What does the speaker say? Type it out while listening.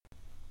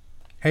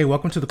Hey,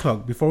 welcome to The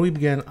Cloak. Before we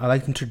begin, I'd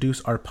like to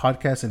introduce our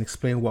podcast and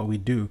explain what we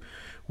do.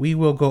 We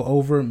will go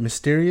over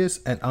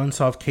mysterious and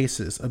unsolved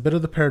cases, a bit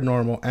of the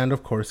paranormal, and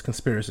of course,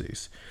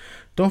 conspiracies.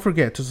 Don't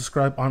forget to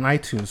subscribe on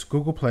iTunes,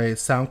 Google Play,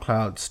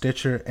 SoundCloud,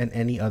 Stitcher, and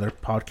any other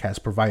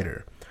podcast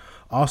provider.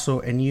 Also,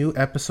 a new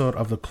episode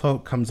of The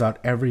Cloak comes out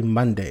every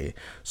Monday,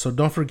 so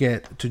don't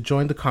forget to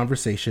join the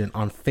conversation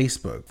on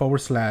Facebook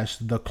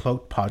 /The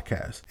Cloaked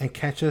Podcast and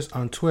catch us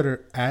on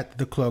Twitter at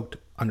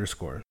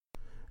 @TheCloaked_.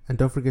 And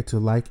don't forget to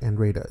like and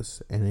rate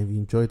us. And if you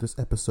enjoyed this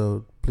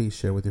episode, please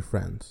share with your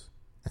friends.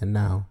 And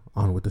now,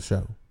 on with the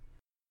show.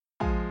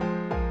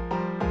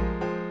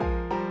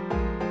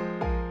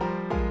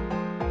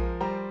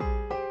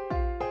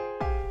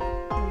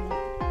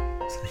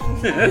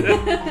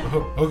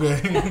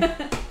 Okay.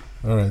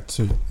 All right,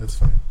 sweet. That's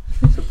fine.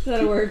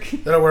 That'll work.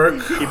 That'll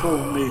work. People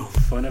made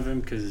fun of him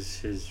because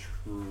his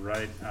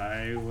right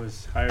eye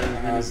was higher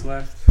than his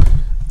left.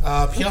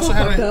 He also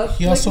had a.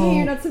 He also. Like,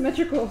 you're not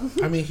symmetrical.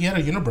 I mean, he had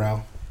a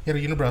unibrow. He had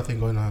a unibrow thing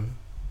going on,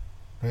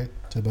 right?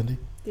 Ted Bundy.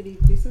 Did he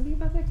do something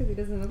about that? Because he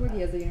doesn't look like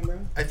he has a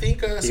unibrow. I think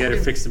he got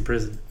it fixed in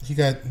prison.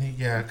 Because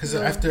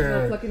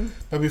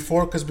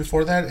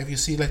before that, if you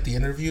see like the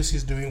interviews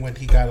he's doing when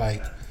he got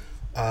he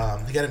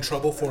got in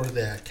trouble for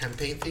the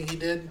campaign thing he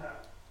did.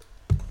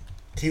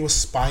 He was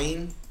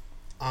spying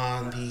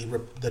on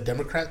the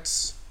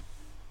Democrats.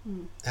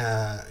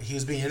 He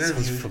was being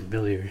interviewed. Sounds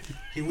familiar.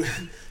 He was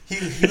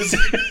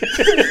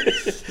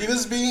he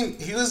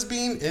was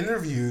being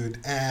interviewed,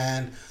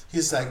 and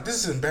he's like,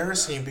 "This is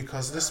embarrassing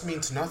because this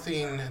means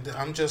nothing.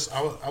 I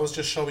was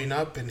just showing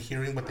up and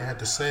hearing what they had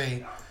to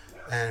say,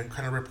 and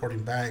kind of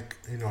reporting back.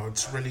 You know,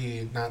 it's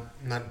really not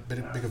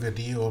big of a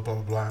deal. Blah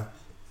blah blah."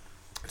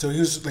 So he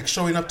was like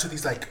showing up to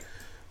these like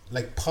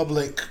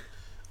public,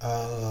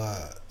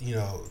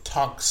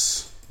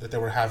 talks that they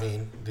were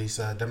having, these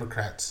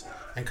Democrats,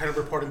 and kind of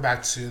reporting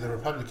back to the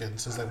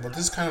Republicans. It's like, well,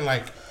 this is kind of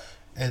like,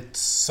 it's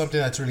something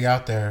that's really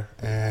out there,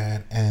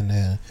 and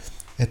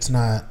it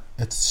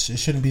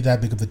shouldn't be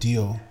that big of a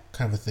deal,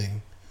 kind of a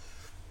thing.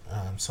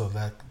 So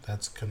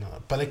that's kind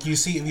of, but like if you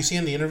see in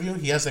the interview,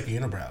 he has like a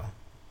unibrow.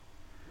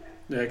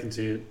 Yeah, I can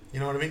see it. You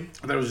know what I mean?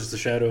 I thought it was just a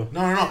shadow.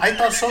 No. I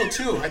thought so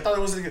too. I thought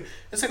it was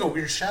it's like a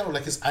weird shadow.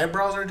 Like his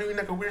eyebrows are doing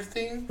like a weird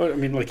thing. But I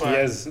mean, he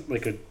has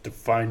like a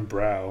defined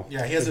brow.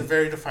 Yeah, he has a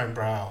very defined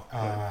brow.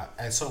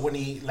 And so when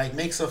he like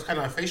makes a kind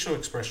of a facial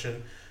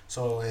expression,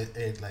 so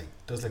it like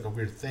does like a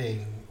weird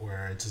thing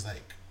where it's just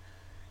like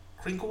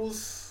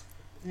crinkles,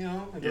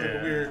 like a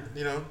weird,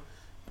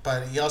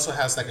 But he also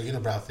has like a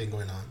unibrow thing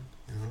going on.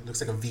 It looks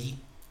like a V,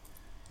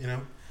 like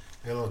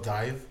a little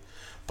dive.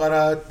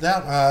 But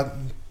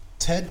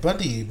Ted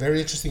Bundy, very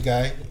interesting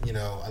guy.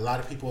 A lot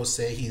of people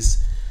say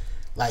he's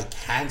like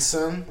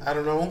handsome. I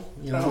don't know.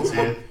 I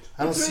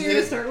don't see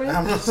it.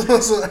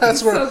 So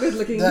that's where so good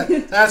looking.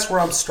 That's where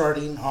I'm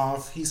starting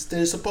off.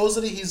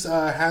 Supposedly he's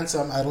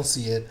handsome. I don't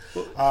see it.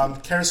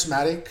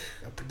 Charismatic.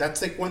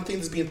 That's like one thing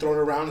that's being thrown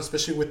around,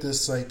 especially with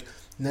this like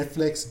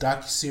Netflix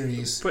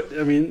docuseries. But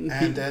I mean,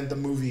 then the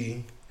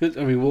movie. I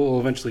mean,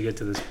 we'll eventually get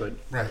to this, but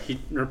he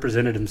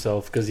represented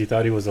himself because he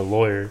thought he was a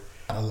lawyer.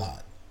 A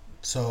lot.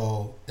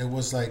 So it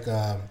was like,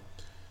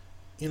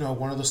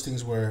 one of those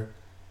things where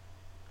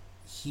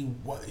he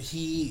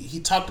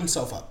talked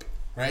himself up,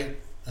 right?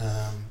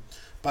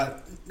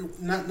 But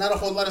not a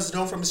whole lot is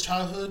known from his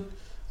childhood.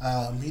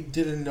 He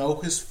didn't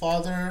know his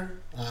father.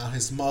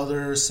 His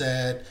mother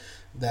said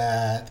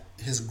that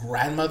his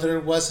grandmother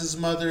was his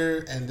mother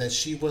and that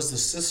she was the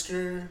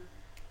sister,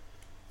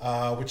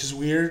 which is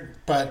weird.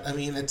 But I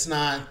mean, it's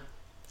not.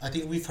 I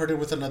think we've heard it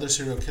with another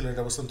serial killer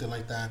that was something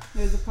like that.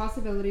 There's a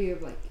possibility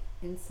of like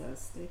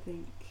incest, I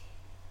think.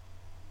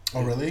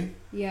 Oh, really?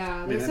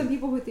 Yeah, there's some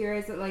people who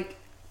theorize that, like,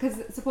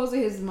 because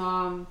supposedly his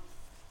mom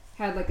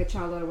had like a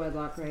child out of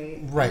wedlock, right?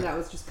 Right. And that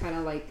was just kind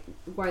of like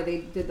why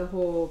they did the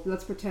whole,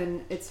 let's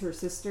pretend it's her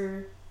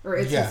sister, or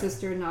it's his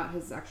sister, not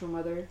his actual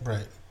mother.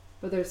 Right.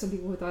 But there's some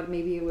people who thought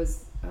maybe it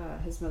was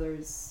his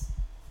mother's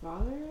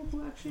father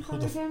who actually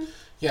fathered him.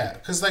 Yeah,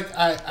 because like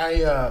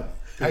I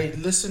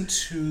listened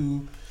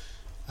to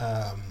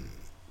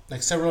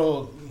like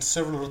several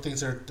little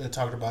things that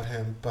talked about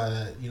him,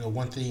 but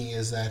one thing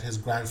is that his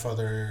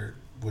grandfather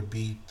would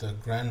beat the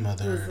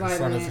grandmother in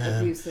front of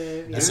him,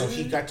 abusive, and so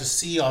he got to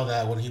see all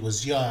that when he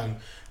was young.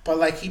 But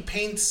like in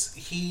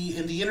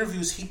the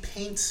interviews he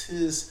paints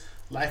his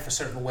life a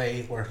certain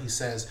way where he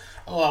says,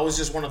 "Oh, I was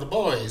just one of the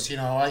boys.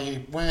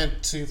 I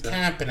went to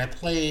camp and I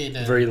played."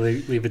 And, very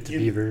Leave It to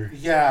Beaver.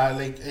 Yeah,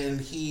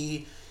 and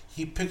he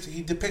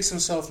depicts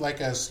himself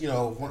like as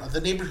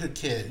the neighborhood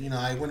kid.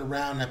 I went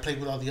around and I played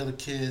with all the other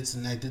kids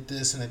and I did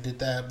this and I did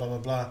that, blah blah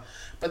blah.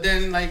 But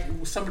then like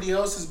somebody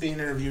else is being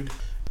interviewed.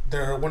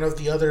 They're one of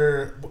the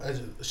other.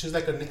 She's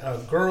like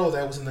a girl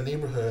that was in the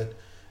neighborhood,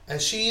 and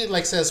she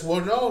like says,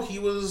 "Well, no, he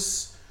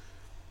was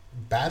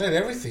bad at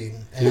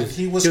everything, and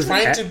he was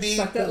trying to be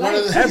one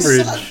of the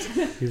average.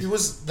 He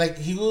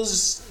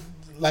was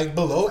like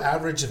below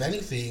average of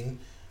anything,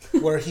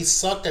 where he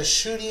sucked at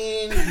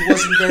shooting. He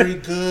wasn't very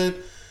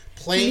good."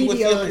 playing with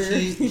the other.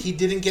 He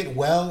didn't get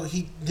well.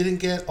 He didn't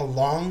get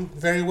along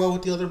very well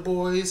with the other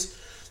boys.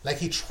 Like,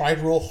 he tried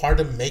real hard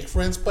to make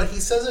friends, but he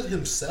says it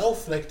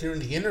himself, like, during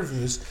the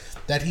interviews,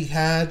 that he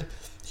had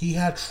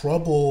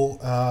trouble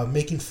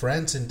making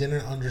friends and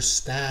didn't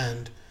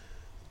understand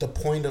the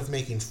point of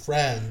making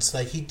friends.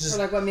 Like, he just... Or,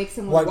 like, what makes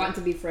someone want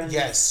to be friends.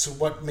 Yes,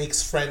 what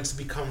makes friends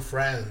become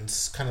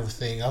friends, kind of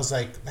thing. I was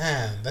like,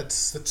 man,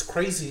 that's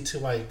crazy to,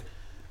 like,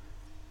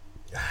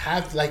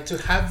 have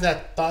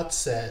that thought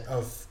set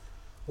of,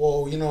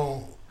 well, you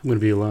know... I'm going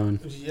to be alone.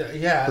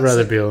 Yeah. I'd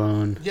rather be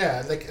alone.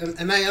 Yeah, like,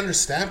 and I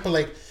understand, but,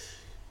 like,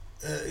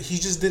 he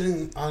just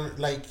didn't,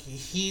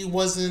 he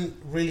wasn't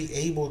really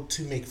able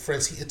to make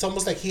friends. It's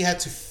almost like he had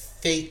to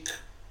fake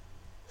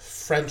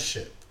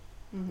friendship.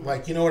 Mm-hmm.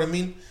 Like, you know what I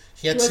mean?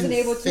 He wasn't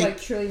able to,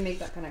 like, truly make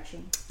that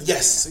connection.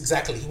 Yes,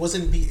 exactly. He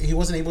wasn't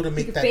able to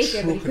make that fake true.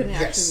 It, but he couldn't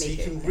yes, actually make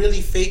he can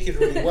really fake it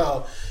really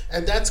well,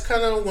 and that's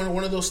kind of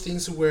one of those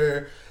things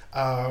where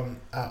for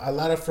a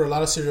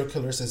lot of serial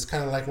killers, it's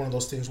kind of like one of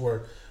those things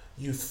where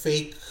you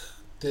fake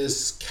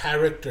this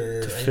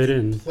character to fit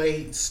in,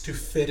 to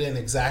fit in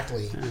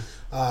exactly,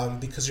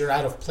 because you're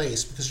out of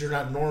place, because you're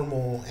not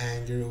normal,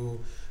 and you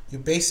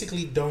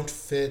basically don't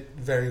fit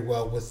very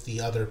well with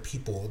the other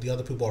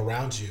people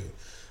around you.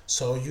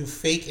 So you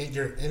fake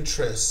your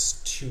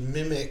interests to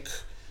mimic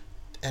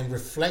and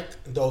reflect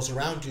those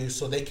around you,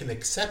 so they can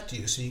accept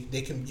you, so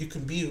you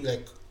can be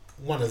like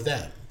one of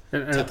them.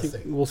 And I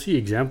think we'll see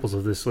examples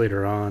of this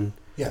later on.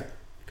 Yeah,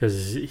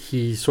 because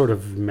he sort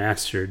of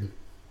mastered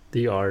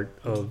the art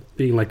of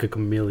being like a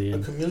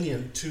chameleon.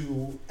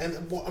 And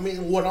I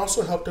mean, what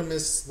also helped him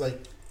is,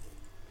 like,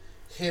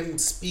 him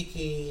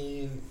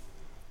speaking.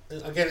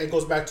 Again, it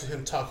goes back to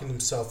him talking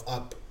himself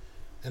up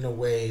in a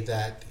way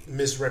that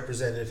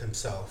misrepresented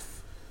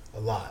himself a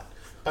lot.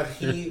 But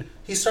he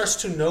starts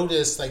to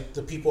notice, like,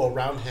 the people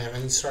around him,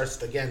 and he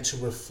starts again to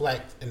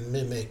reflect and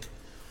mimic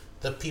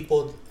the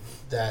people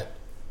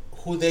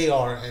who they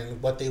are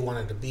and what they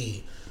wanted to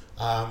be.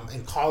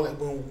 In college,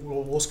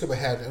 we'll skip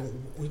ahead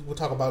and we'll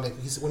talk about, like,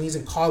 when he's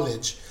in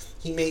college,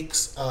 he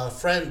makes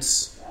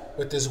friends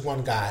with this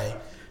one guy,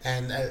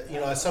 and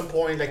at some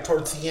point, like,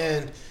 towards the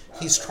end,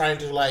 he's trying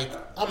to, like,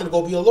 I'm gonna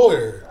go be a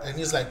lawyer, and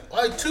he's like,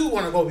 I too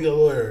want to go be a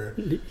lawyer.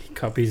 He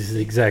copies his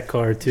exact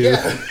car too.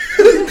 Yeah,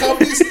 he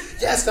copies.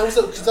 Yes,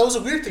 that was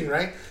a weird thing,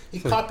 right? He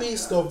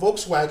copies the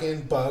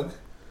Volkswagen Bug.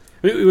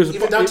 It was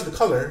even down to the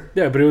color.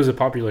 Yeah, but it was a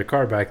popular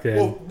car back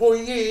then. Well,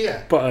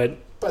 yeah. But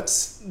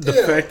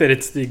the fact that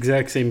it's the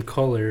exact same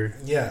color,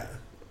 yeah,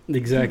 the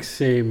exact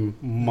same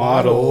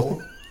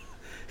model.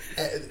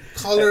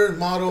 Color,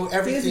 model,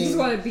 everything. He doesn't just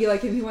want to be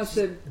like him. He wants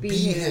to be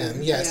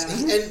him. Yes,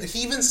 yeah. And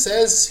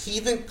he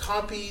even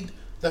copied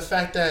the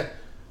fact that,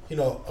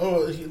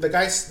 the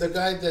guy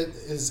that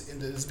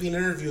is being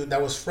interviewed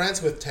that was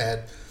friends with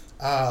Ted.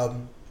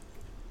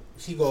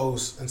 He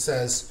goes and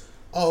says,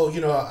 "Oh,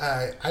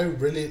 I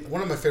really,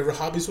 one of my favorite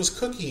hobbies was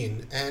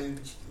cooking," and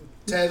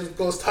Ted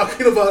goes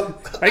talking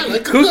about, I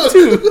like to cook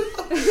too.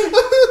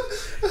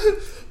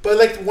 But,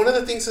 like, one of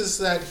the things is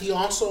that he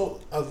also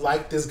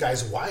liked this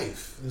guy's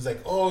wife. He was like,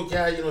 oh,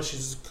 yeah,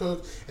 she's a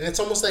cook. And it's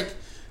almost like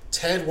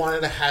Ted wanted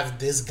to have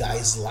this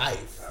guy's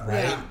life,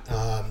 right?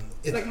 Yeah.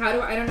 It's like,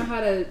 I don't know how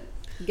to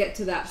get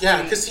to that point.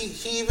 Yeah, because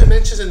he even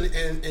mentions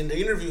in the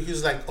interview, he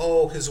was like,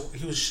 oh,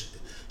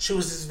 she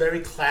was this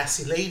very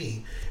classy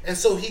lady. And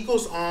so he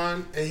goes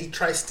on and he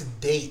tries to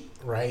date,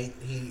 right?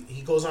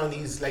 He goes on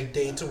these, like,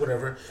 dates or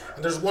whatever.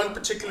 And there's one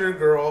particular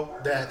girl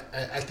that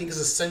I think is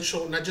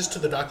essential, not just to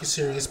the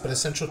docuseries, but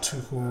essential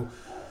to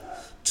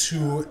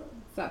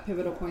that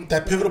pivotal point.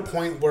 That pivotal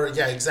point where,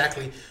 yeah,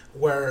 exactly,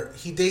 where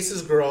he dates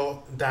this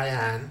girl,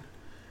 Diane,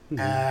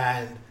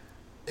 and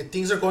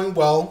things are going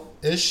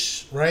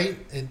well-ish, right?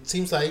 It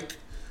seems like.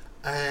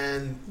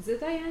 And is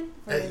it Diane?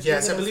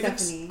 Yes, I believe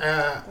Stephanie?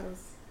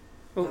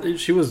 Well,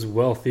 she was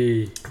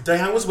wealthy.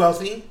 Diane was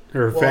wealthy.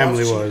 Her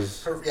family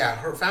was.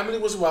 Her family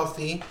was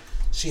wealthy.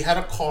 She had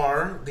a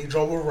car. They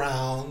drove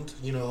around,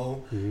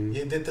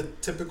 They did the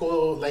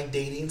typical, like,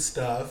 dating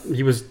stuff.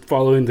 He was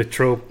following the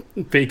trope,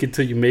 fake it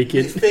till you make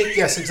it.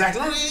 Yes,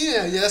 exactly. Oh,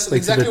 yeah, yes, like,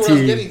 exactly what I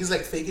was getting. He's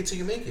like, fake it till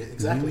you make it.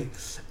 Exactly.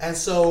 And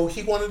so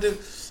he wanted to...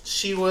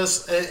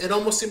 it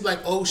almost seemed like,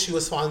 she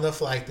was fond of,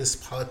 like, this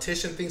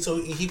politician thing.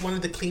 So he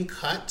wanted the clean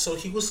cut. So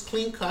he was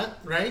clean cut,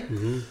 right?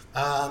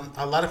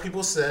 A lot of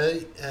people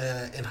say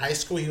in high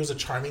school he was a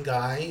charming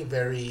guy,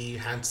 very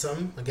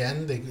handsome.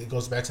 Again, it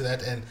goes back to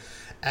that.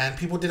 And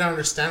people didn't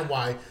understand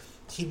why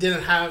he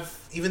didn't have...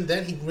 Even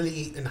then,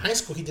 in high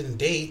school, he didn't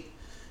date,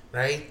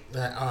 right?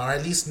 Or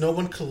at least no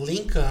one could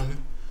link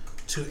him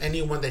to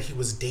anyone that he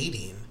was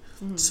dating.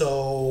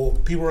 So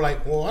people were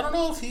like, well, I don't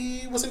know if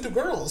he was into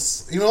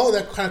girls.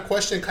 That kind of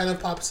question kind of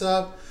pops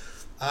up.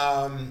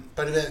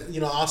 But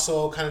then,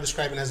 also kind of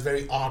describing as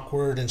very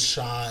awkward and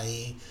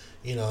shy,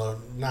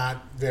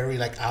 not very,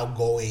 like,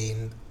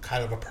 outgoing,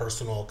 kind of a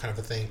personal kind of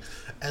a thing.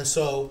 And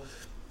so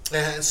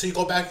you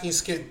go back and you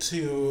skip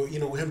to,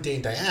 him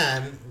dating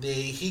Diane.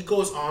 He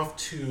goes off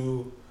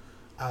to,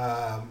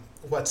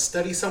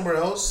 study somewhere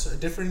else, a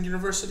different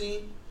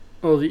university.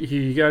 Well,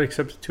 he got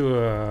accepted to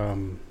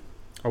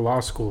a law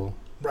school.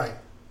 Right.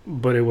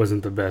 But it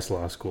wasn't the best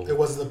law school. It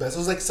wasn't the best. It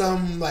was like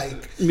some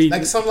and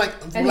he's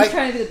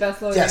trying to be the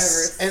best lawyer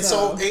yes. ever. And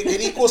so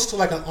it equals to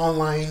like an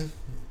online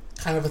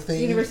kind of a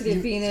thing. University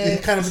of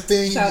Phoenix. Kind of a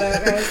thing. Shout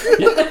out,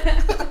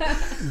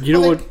 guys. You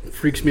know what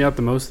freaks me out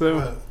the most,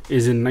 though?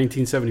 Is in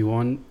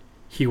 1971,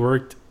 he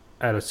worked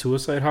at a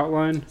suicide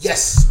hotline.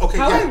 Yes. Okay,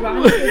 How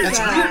ironic is that's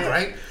that? weird,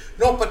 right?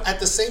 No, but at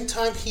the same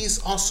time,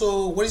 he's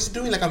also... What is he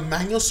doing? Like a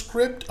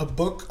manuscript? A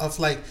book of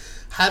like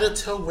how to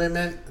tell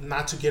women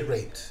not to get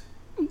raped.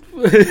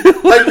 Like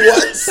what? But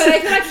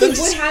I feel like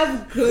he would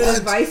have good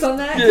advice on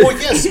that. Well,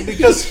 yes,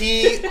 because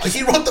he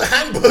wrote the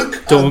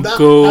handbook. Don't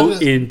go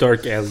in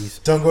dark alleys.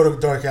 Don't go to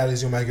dark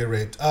alleys. You might get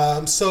raped.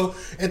 So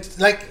it's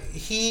like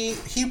he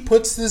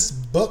puts this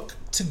book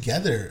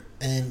together,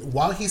 and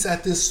while he's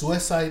at this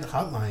suicide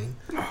hotline,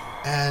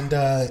 and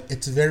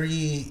it's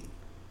very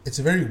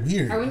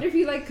weird. I wonder if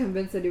he like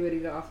convinced anybody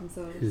to off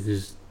himself.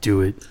 Just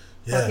do it.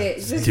 Yeah,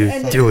 okay,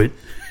 do it.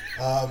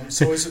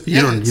 So you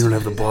don't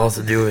have the balls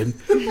to do it.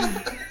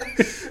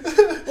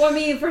 Well, I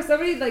mean, for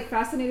somebody like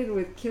fascinated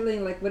with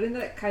killing, like, wouldn't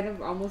that kind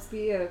of almost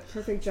be a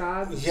perfect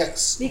job?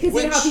 Yes, because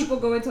you know how people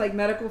go into like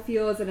medical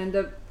fields and end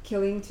up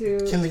killing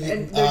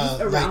and they're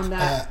just around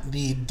that.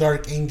 The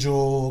dark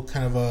angel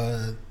kind of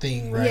a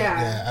thing, right?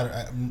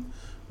 Yeah.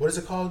 What is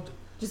it called?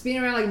 Just being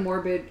around like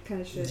morbid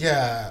kind of shit.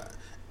 Yeah.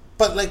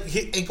 But like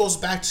it goes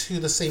back to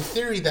the same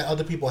theory that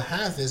other people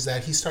have, is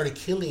that he started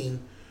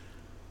killing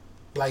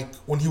like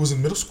when he was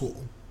in middle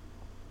school.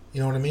 You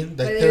know what I mean?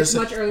 Like there's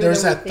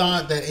that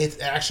thought that it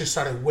actually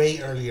started way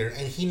earlier,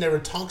 and he never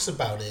talks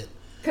about it.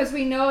 Because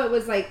we know it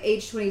was like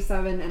age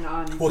 27 and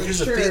on. Well, here's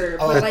the thing.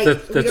 But like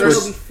we don't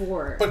know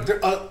before. But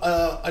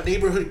a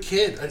neighborhood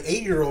kid, an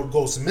 8-year-old,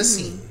 goes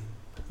missing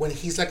when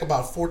he's like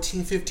about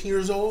 14, 15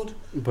 years old.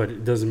 But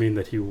it doesn't mean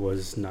that he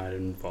was not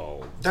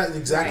involved. That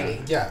exactly,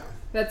 right. Yeah.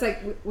 That's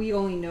like we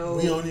only know.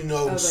 We only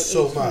know like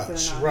so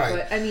much,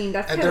 right? But I mean,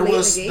 that's and there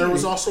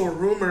was also a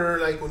rumor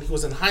like when he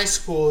was in high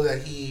school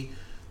that he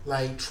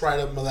like tried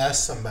to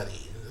molest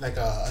somebody, like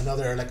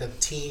a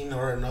teen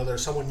or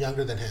someone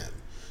younger than him.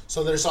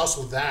 So there's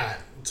also that.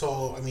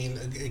 So I mean,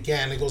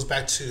 again, it goes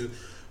back to,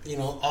 you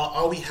know,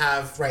 all we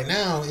have right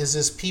now is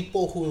this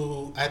people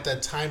who at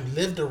that time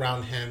lived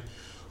around him,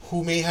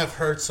 who may have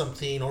heard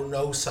something or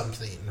know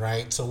something,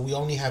 right? So we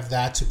only have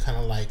that to kind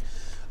of like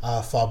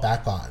fall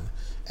back on.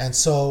 And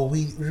so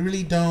we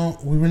really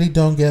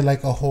don't get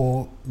like a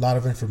whole lot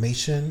of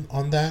information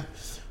on that.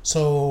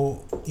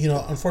 So, you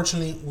know,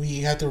 unfortunately,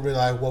 we have to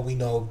rely what we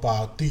know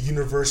about the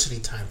university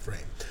time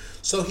frame.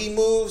 So he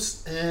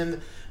moves,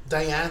 and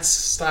Diane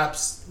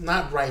stops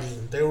not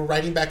writing. They were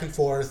writing back and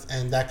forth,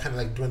 and that kind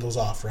of like dwindles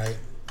off, right?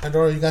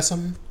 Pandora, you got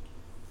something?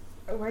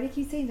 Why do you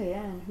keep saying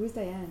Diane? Who's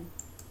Diane?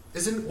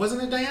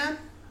 Wasn't it Diane?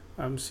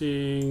 I'm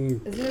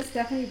seeing... Isn't it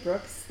Stephanie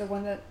Brooks, the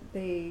one that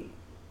he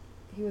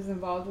was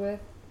involved with?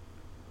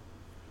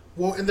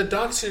 Well, in the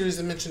doc series,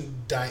 they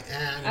mentioned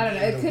Diane. I don't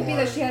know. It could be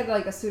that she had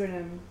like a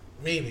pseudonym.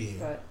 Maybe.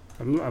 But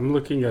I'm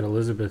looking at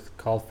Elizabeth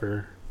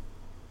Calfer.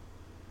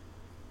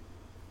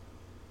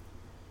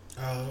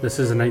 This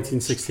is in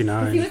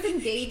 1969. He was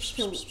engaged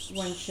to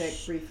one chick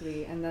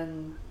briefly, and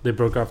then they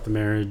broke off the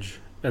marriage,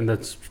 and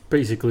that's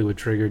basically what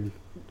triggered.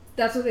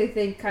 That's what they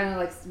think kind of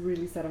like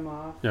really set him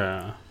off.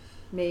 Yeah.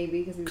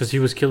 Maybe because he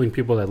was killing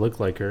people that looked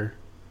like her.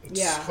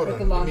 Yeah, with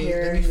the long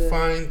hair. Let me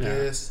find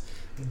this.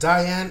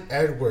 Diane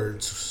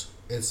Edwards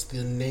is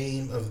the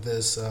name of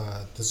this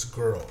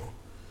girl.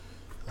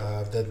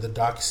 The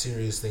doc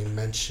series, they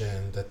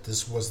mentioned that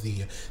this was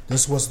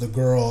the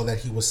girl that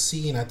he was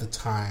seeing at the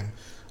time.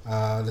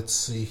 Let's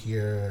see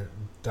here,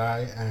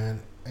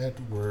 Diane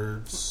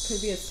Edwards.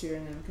 Could be a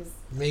pseudonym, because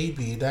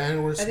maybe Diane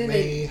Edwards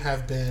may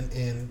have been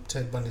in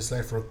Ted Bundy's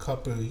life for a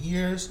couple of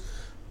years,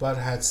 but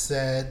had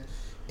said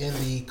in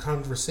the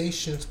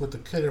conversations with the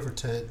killer for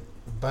Ted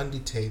Bundy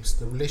tapes,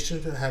 the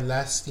relationship had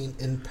lasting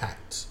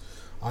impact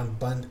on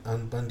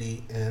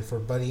Bundy and for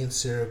Bundy and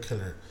serial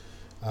killer.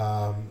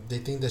 They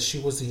think that she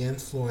was the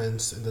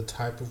influence in the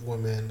type of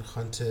woman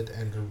hunted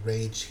and the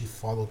rage he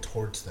followed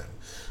towards them.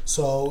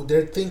 So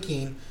they're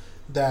thinking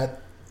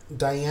that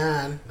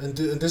Diane, and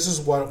this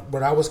is what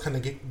I was kind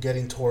of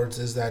getting towards,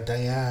 is that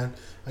Diane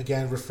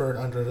again referred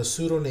under the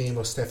pseudonym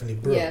of Stephanie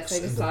Brooks. Yes, I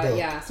just saw it.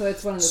 Yeah, so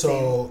it's one of the same.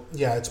 So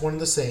yeah, it's one of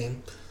the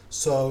same.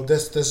 So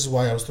this is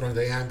why I was throwing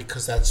Diane,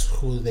 because that's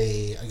who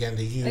they use. I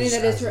think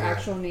that is her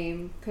actual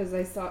name, because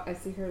I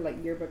see her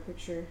like yearbook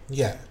picture.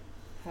 Yeah,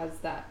 has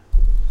that.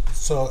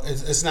 So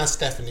it's not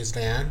Stephanie, it's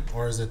Diane,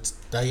 or is it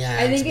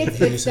Diane? I think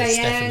it's Diane,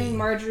 Stephanie.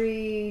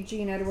 Marjorie,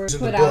 Jean Edwards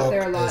put out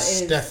there a lot is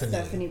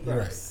Stephanie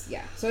Brooks. Right.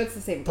 Yeah, so it's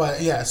the same.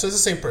 But yeah, so it's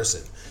the same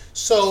person.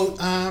 So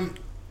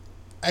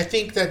I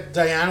think that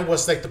Diane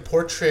was like the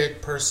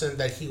portrait person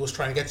that he was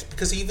trying to get to,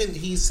 because even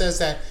he says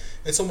that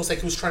it's almost like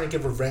he was trying to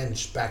get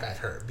revenge back at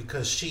her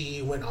because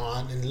she went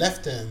on and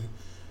left him.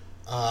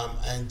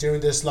 And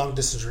during this long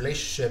distance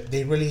relationship,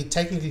 they really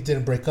technically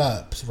didn't break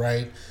up,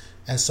 right?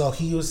 And so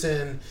he was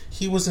in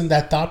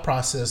that thought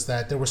process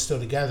that they were still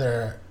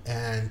together,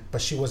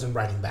 but she wasn't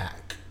writing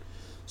back.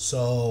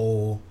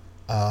 So,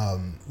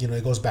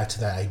 it goes back to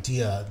that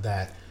idea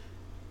that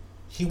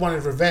he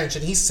wanted revenge,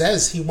 and he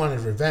says he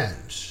wanted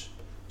revenge.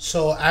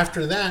 So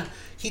after that,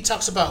 he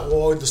talks about,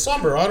 well, in the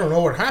summer, I don't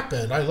know what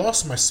happened. I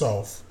lost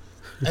myself.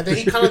 And then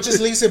he kind of just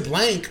leaves it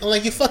blank. I'm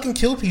like, you fucking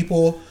kill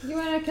people. You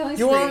went on a killing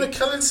spree. You went on a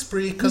killing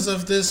spree because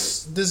of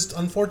this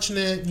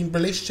unfortunate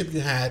relationship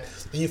you had,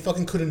 and you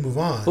fucking couldn't move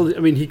on. Well, I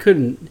mean, he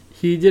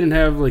didn't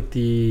have, like,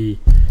 the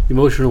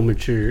emotional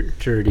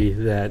maturity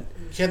that...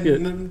 He had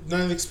none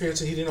of the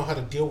experience, and he didn't know how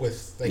to deal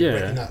with,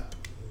 breaking up.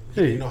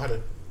 He didn't know how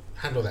to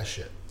handle that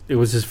shit. It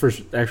was his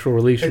first actual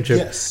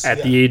relationship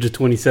at the age of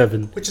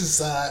 27. Which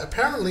is,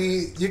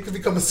 apparently, you could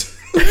become a...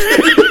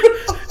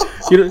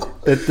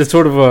 that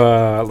sort of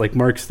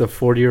marks the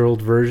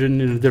 40-year-old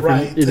version in a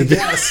different... Right,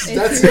 yes.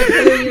 That's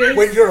it.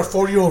 When you're a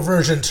 40-year-old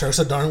version, Turks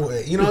a darn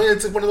way.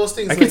 It's one of those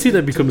things. I can see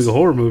that becoming a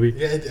horror movie.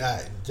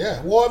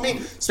 Yeah. Well, I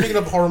mean, speaking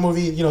of horror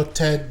movie,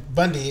 Ted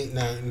Bundy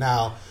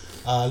now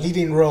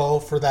leading role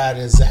for that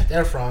is Zac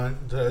Efron.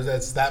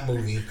 That's that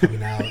movie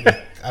coming out.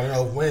 I don't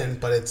know when,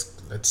 but it's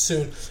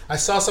soon. I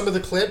saw some of the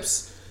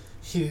clips.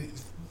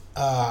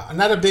 I'm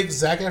not a big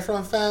Zac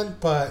Efron fan,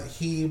 but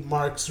he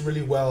marks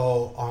really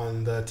well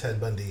on the Ted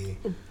Bundy.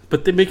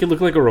 But they make it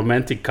look like a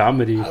romantic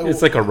comedy.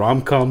 It's like a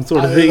rom-com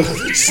sort of thing.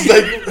 It's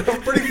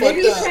like pretty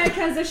maybe he's trying to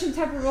transition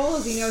type of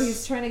roles.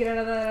 He's trying to get out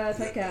of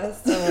the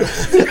typecast.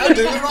 So. I'm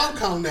doing a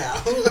rom-com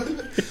now.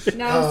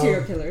 Now I'm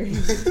serial killer.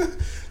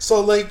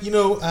 So,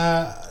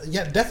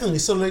 definitely.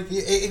 So,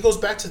 it goes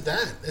back to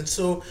that. And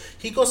so,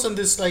 he goes on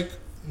this,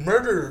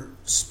 murder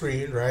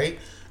spree, right?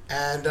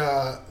 And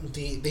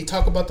they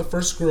talk about the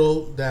first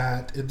girl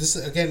that... This,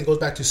 again, it goes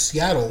back to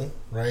Seattle,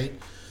 right?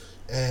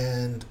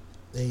 And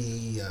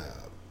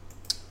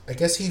I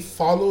guess he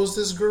follows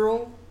this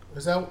girl.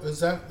 Is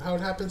that how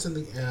it happens? And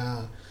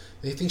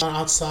they think she's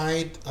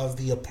outside of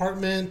the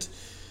apartment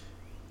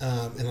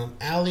in an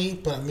alley,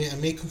 but I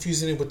may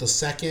confusing it with the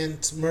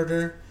second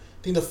murder.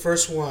 I think the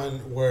first one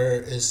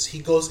he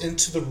goes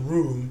into the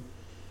room.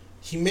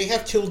 He may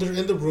have killed her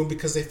in the room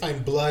because they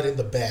find blood in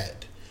the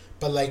bed,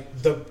 but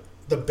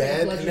the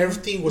bed and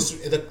everything was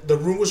the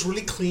room was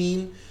really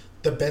clean.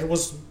 The bed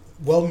was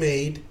well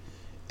made,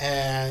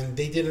 and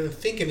they didn't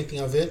think anything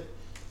of it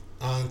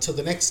until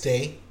the next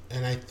day.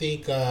 And I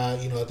think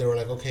they were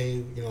like,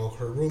 okay,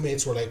 her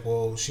roommates were like,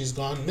 well, she's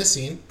gone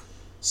missing,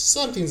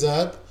 something's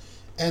up,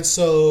 and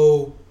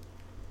so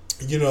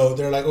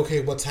they're like, okay,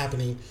 what's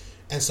happening?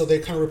 And so they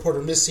kind of report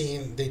her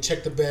missing. They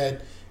check the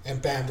bed,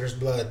 and bam, there's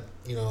blood,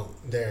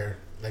 there,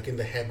 like in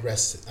the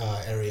headrest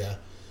area.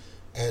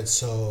 And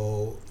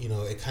so,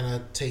 it kind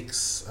of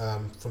takes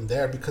from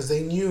there, because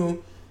they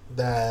knew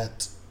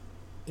that,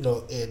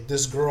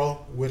 this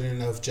girl wouldn't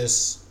have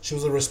she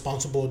was a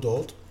responsible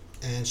adult,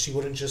 and she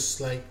wouldn't just,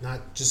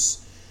 not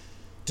just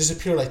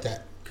disappear like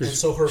that. And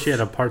so she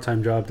had a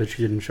part-time job that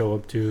she didn't show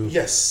up to.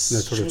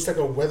 Yes. She was like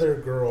a weather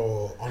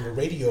girl on the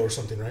radio or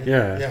something, right?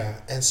 Yeah.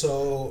 Yeah. And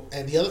so,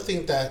 and the other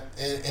thing that,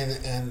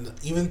 and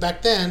even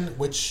back then,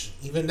 which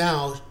even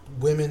now,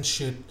 women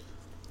should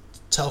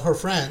tell her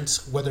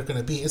friends where they're going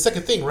to be. It's like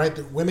a thing, right?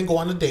 Women go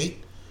on a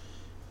date.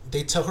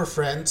 They tell her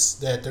friends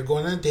that they're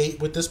going on a date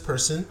with this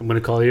person. I'm going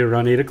to call you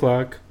around 8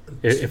 o'clock.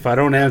 If I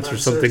don't answer,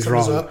 something's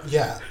wrong. Up.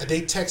 Yeah.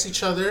 They text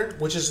each other,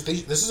 which is,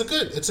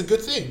 it's a good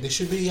thing. They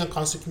should be on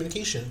constant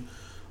communication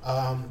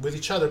with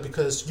each other,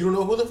 because you don't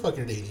know who the fuck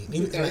you're dating. Do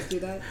you guys do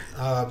that?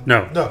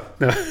 No.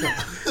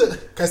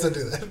 Guys don't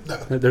do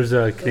that. No. There's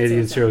a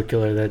Canadian serial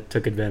killer that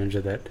took advantage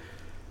of that.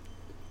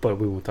 But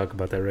we won't talk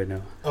about that right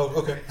now. Oh,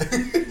 okay.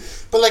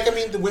 But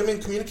the women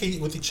communicate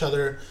with each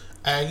other.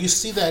 You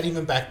see that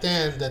even back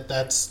then,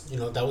 that's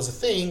that was a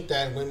thing,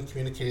 that women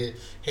communicated.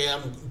 Hey,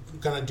 I'm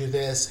gonna do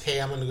this. Hey,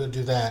 I'm gonna go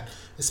do that.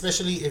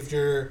 Especially if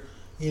you're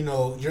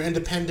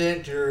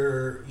independent.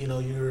 You're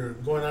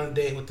going on a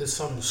date with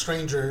some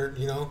stranger.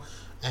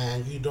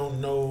 And you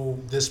don't know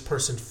this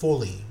person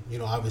fully.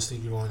 Obviously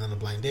you're going on a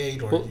blind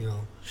date, or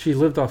She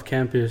lived off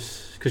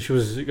campus because she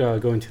was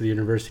going to the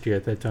university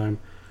at that time.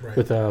 Right.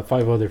 With 5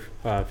 other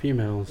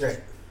females. Right.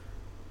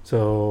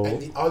 So...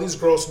 And all these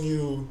girls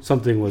knew...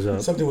 Something was up.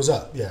 Something was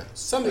up, yeah.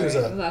 Something was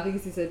up. I'm laughing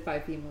because he said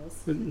 5 females.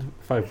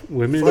 5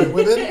 women? 5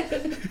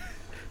 women?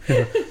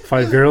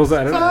 5 girls?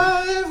 I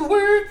don't5 know.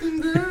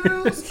 working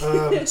girls.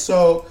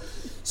 So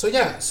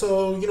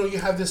you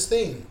have this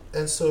thing.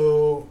 And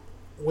so,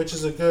 which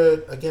is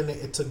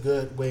it's a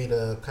good way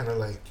to kind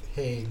of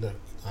hey, look,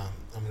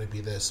 I'm going to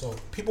be this. So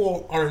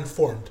people are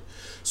informed.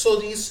 So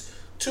these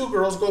 2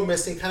 girls go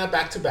missing kind of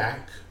back to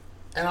back,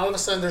 and all of a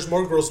sudden there's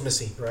more girls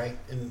missing, right,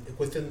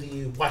 within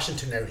the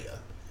Washington area.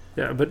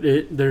 Yeah, but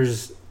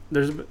there's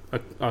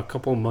a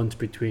couple months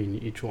between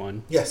each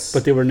one. Yes.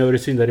 But they were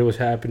noticing that it was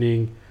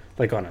happening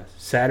on a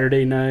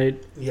Saturday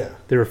night. Yeah.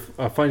 They were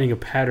finding a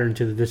pattern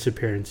to the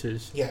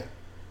disappearances. Yeah.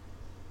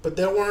 But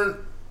there weren't...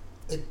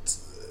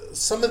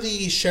 some of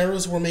the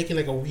sheriffs were making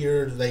a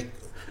weird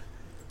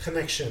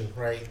connection,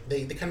 right?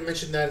 They kind of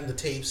mentioned that in the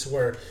tapes,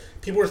 where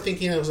people were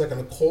thinking it was an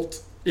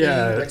occult.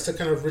 Yeah, some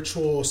kind of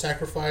ritual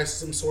sacrifice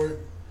of some sort.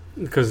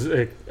 Because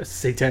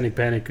Satanic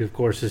Panic, of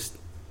course, is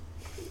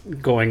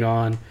going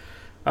on.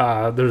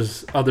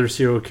 There's other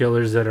serial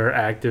killers that are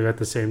active at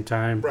the same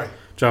time. Right.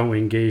 John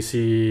Wayne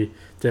Gacy,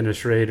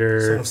 Dennis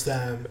Rader, Son of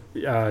Sam.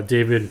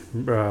 David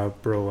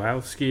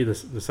Borowski,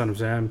 the son of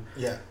Sam.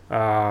 Yeah.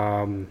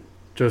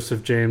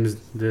 Joseph James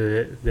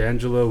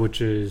D'Angelo,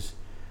 which is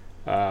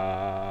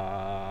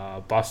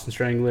Boston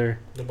Strangler.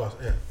 The boss.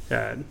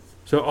 Yeah.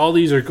 So all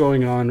these are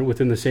going on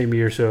within the same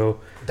year.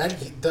 So that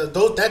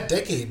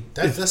decade,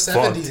 the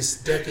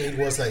 70s decade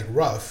was like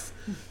rough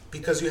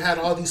because you had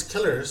all these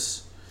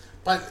killers.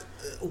 But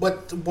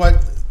what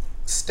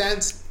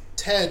stands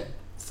Ted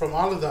from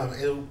all of them,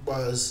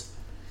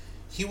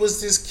 he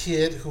was this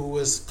kid who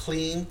was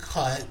clean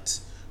cut,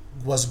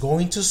 was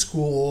going to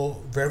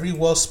school, very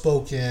well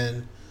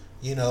spoken,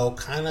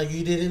 kind of,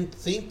 you didn't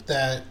think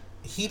that,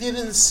 he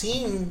didn't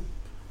seem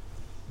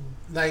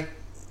like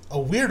a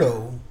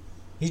weirdo.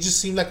 He just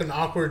seemed like an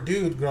awkward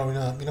dude growing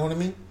up, you know what I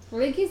mean? I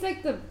think he's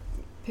like the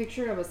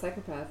picture of a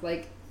psychopath,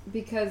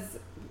 because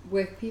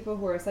with people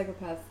who are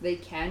psychopaths, they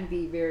can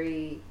be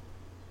very,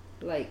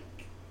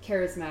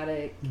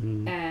 charismatic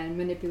and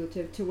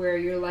manipulative to where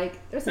you're like,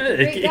 there's such a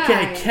great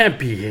guy. It can't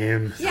be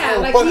him.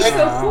 Yeah, he's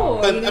so cool.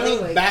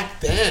 But back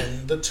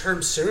then, the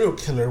term serial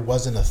killer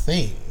wasn't a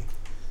thing.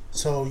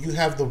 So you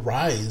have the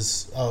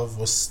rise of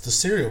the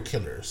serial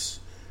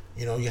killers.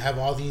 You have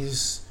all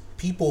these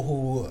people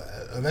who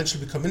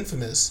eventually become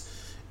infamous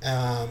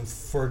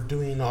for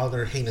doing all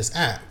their heinous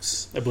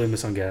acts. I blame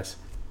this on gas.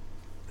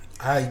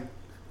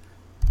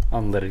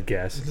 Unleaded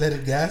gas.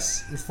 Leaded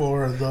gas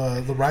for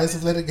the rise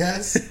of leaded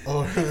gas,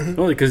 or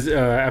only because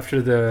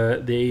after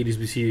the 80s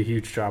we see a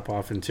huge drop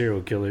off in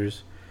serial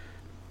killers,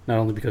 not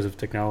only because of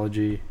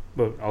technology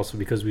but also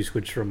because we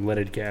switched from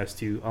leaded gas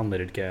to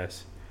unleaded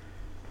gas.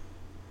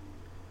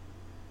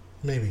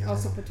 Maybe.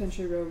 Also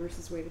potentially Roe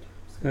versus Wade.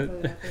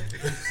 No,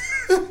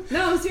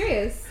 I'm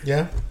serious.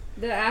 Yeah.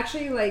 They're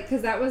actually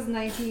because that was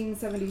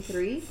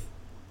 1973.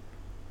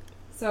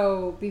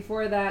 So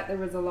before that, there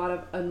was a lot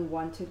of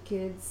unwanted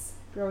kids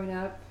growing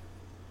up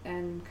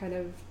and kind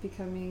of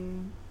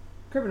becoming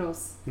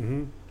criminals.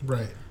 Mm-hmm.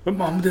 Right. My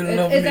mom didn't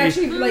love me. It's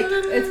actually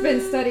it's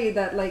been studied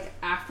that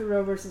after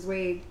Roe versus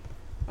Wade,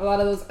 a lot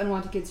of those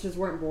unwanted kids just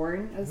weren't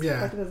born, as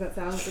effective as that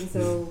sounds, and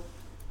so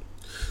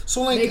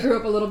they grew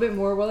up a little bit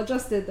more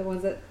well-adjusted. The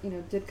ones that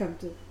did come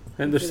to.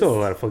 And there's still a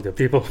lot of fucked up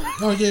people.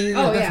 Oh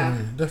yeah,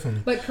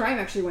 definitely. But crime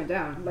actually went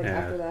down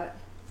after that.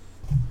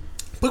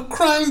 But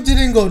crime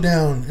didn't go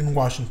down in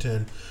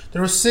Washington.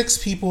 There were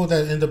 6 people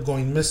that ended up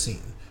going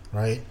missing,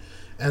 right?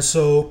 And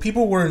so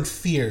people were in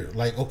fear.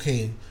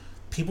 Okay,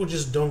 people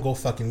just don't go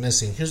fucking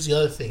missing. Here's the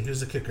other thing. Here's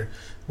the kicker.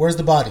 Where's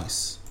the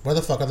bodies? Where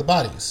the fuck are the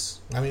bodies?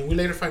 I mean, we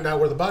later find out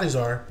where the bodies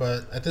are,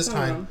 but at this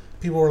time,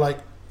 people were like,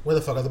 where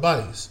the fuck are the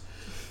bodies?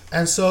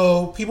 And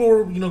so people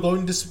were,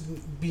 going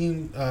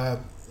being,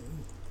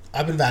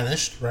 I've been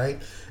vanished,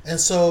 right? And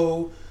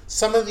so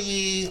some of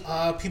the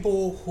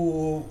people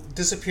who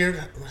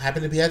disappeared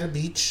happened to be at a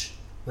beach,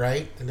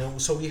 right? And then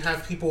so we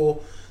have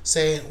people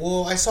saying,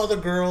 well, I saw the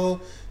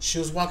girl. She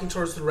was walking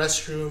towards the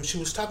restroom. She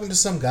was talking to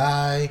some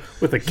guy.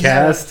 With a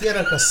cast. He had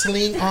a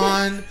sling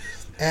on.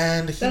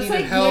 And he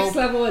needed help. Next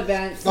level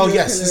advance. Oh,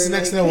 yes. This is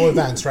next level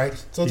advance, right?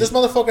 So this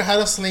motherfucker had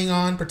a sling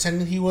on,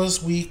 pretending he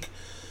was weak.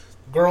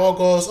 Girl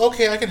goes,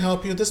 okay, I can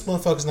help you. This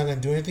motherfucker's not going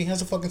to do anything. He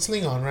has a fucking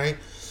sling on, right?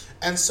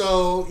 And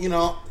so,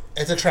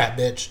 it's a trap,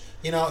 bitch.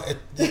 Wow.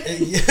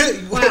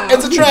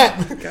 It's a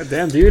trap.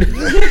 Goddamn, dude.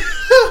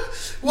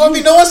 Well, I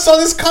mean, no one saw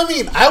this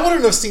coming. I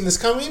wouldn't have seen this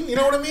coming. You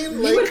know what I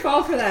mean? You would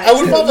fall for that. I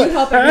would fall for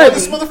that.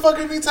 This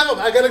motherfucker needs help.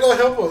 I gotta go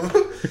help him.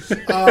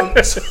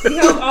 You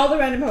help all the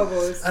random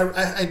hobos.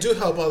 I do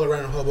help all the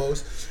random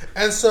hobos.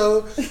 And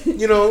so,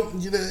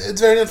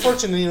 it's very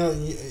unfortunate.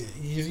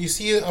 You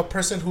see a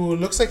person who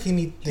looks like they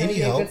need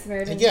help.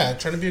 Yeah,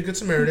 trying to be a good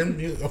Samaritan.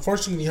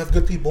 Unfortunately, you have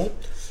good people.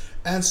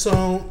 And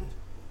so,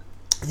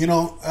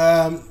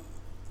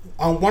 on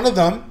one of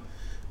them,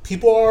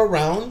 people are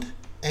around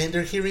and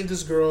they're hearing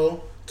this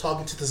girl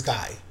talking to this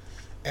guy,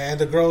 and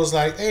the girl's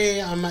like,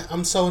 "Hey,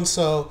 I'm so and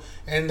so,"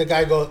 and the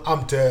guy goes,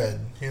 "I'm dead."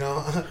 They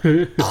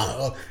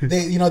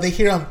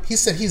hear him. He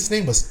said his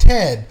name was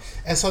Ted,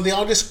 and so they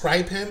all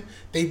describe him.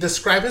 They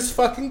describe his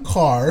fucking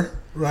car,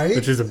 right?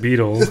 Which is a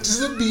Beetle.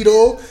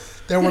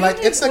 They were like,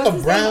 it's like a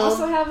brown.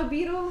 Also have a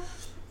Beetle.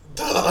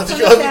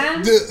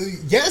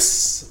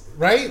 Yes.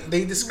 Right?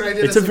 They described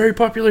it as a very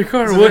popular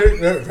car. Very,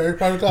 very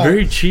popular car.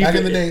 Very cheap. Back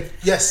in the day.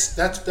 Yes,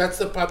 that's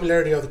the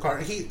popularity of the car.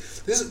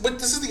 This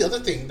is the other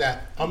thing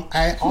that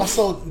I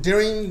also,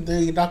 during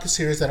the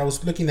docuseries that I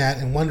was looking at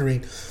and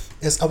wondering,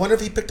 is I wonder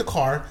if he picked a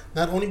car,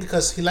 not only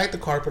because he liked the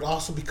car, but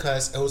also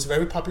because it was a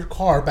very popular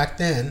car back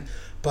then,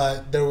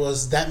 but there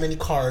was that many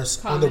cars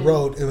on the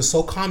road. It was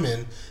so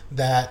common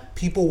that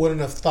people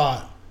wouldn't have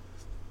thought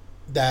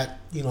that,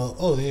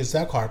 there's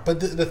that car.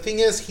 But the thing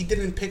is, he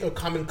didn't pick a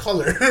common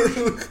color.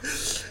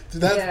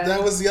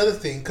 That was the other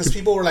thing, because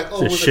people were like,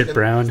 "Oh, it's shit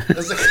brown." It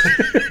was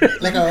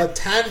like a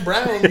tan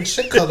brown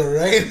shit color,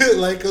 right?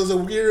 Like it was a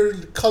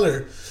weird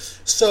color.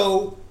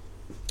 So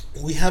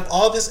we have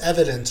all this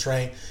evidence,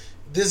 right?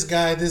 this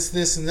guy,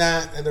 this, and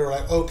that. And they were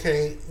like,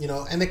 okay,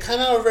 and they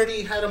kind of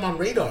already had him on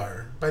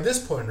radar by this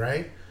point,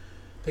 right?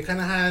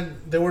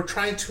 They were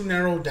trying to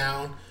narrow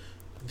down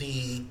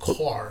the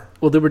car.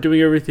 Well, they were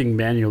doing everything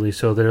manually,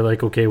 so they're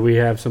like, okay, we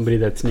have somebody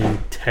that's named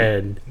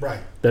Ted.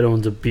 Right. That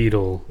owns a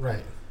Beetle.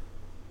 Right.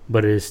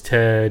 But is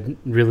Ted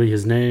really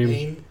his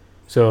name?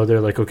 So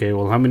they're like, okay,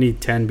 well, how many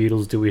 10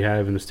 Beetles do we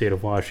have in the state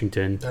of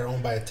Washington? They're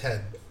owned by a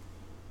Ted.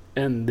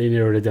 And they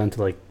narrowed it down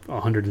to like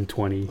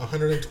 120.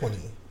 120.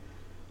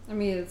 I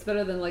mean, it's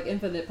better than like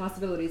infinite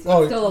possibilities.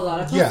 But still a lot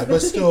of possibilities. Yeah,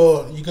 but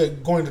still, you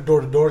got going to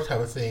door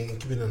type of thing and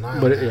keeping an eye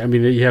on that. I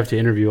mean, you have to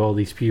interview all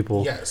these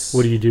people. Yes.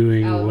 What are you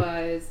doing?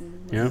 Alibis.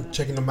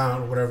 Checking them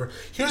out or whatever.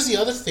 Here's the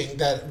other thing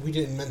that we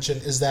didn't mention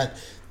is that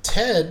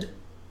Ted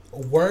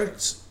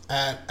worked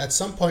at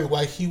some point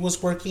while he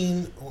was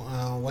working,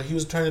 while he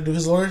was trying to do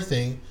his lawyer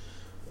thing,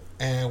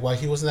 and while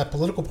he was in that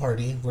political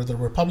party where the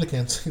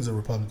Republicans, he's a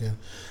Republican.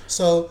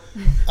 So,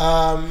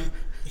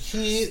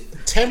 he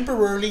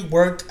temporarily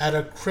worked at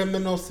a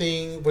criminal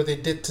thing where they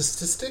did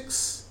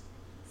statistics,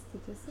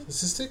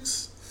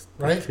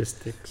 right?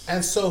 Statistics.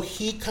 And so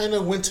he kind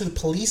of went to the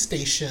police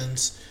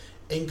stations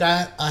and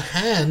got a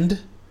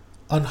hand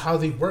on how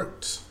they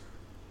worked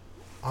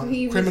on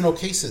criminal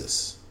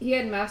cases. He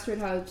had mastered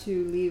how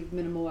to leave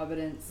minimal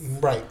evidence.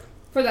 Right.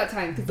 For that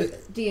time, because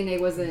DNA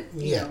wasn't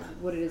you know,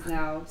 what it is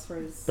now as far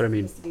as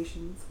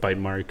investigations. Bite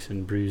marks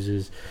and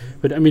bruises.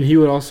 But, I mean, he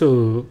would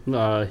also,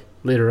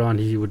 later on,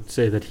 he would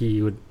say that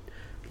he would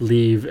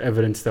leave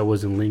evidence that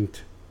wasn't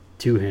linked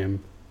to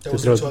him. That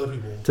was to other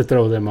people. To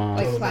throw them off.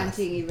 Like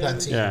planting even.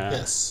 Planting,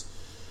 yes.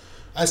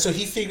 So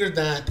he figured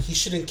that he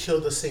shouldn't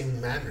kill the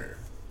same manner.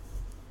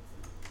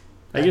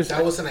 I guess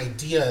that was an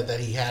idea that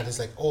he had. It's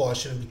like, I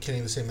shouldn't be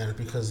killing the same manner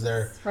because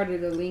it's harder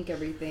to link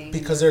everything.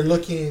 Because they're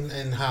looking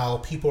at how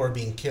people are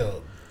being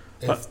killed.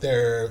 If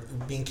they're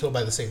being killed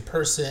by the same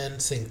person,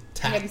 same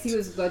tact. Yeah, because he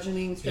was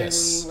bludgeoning, strangling.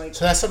 Yes.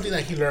 So that's something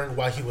that he learned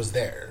while he was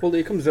there. Well,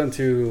 it comes down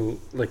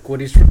to like what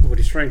he's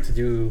trying to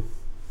do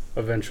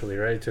eventually,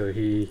 right? So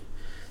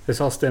this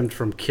all stemmed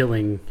from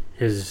killing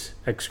his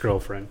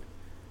ex-girlfriend,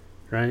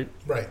 right?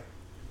 Right.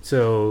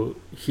 So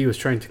he was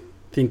trying to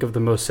think of the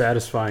most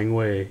satisfying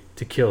way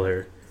to kill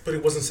her. But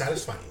it wasn't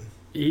satisfying.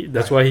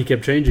 That's why he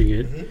kept changing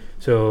it. Mm-hmm.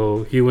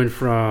 So he went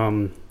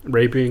from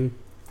raping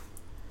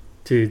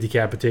to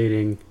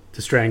decapitating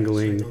to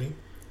strangling.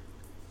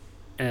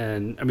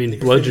 And, I mean,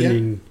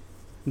 bludgeoning.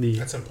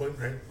 At some point,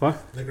 right?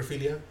 What?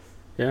 Necrophilia?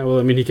 Yeah, well,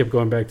 I mean, he kept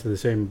going back to the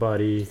same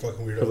body for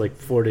like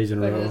 4 days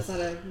in a row. That's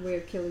not a way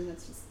of killing.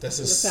 That's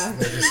just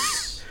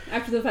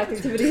after the fact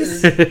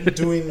activities.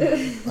 Doing,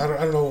 I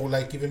don't know,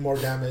 like even more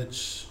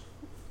damage.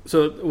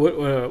 So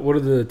what are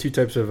the two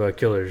types of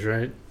killers,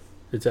 right?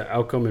 It's an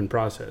outcome and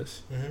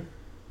process. Mm-hmm.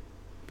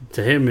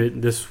 To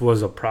him, this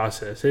was a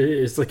process.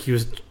 It's like he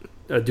was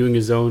doing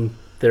his own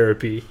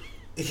therapy.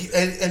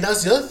 And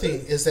that's the other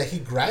thing is that he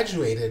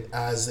graduated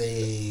as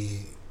a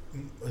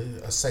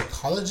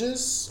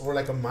psychologist or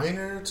like a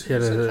minor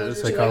to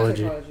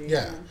psychology.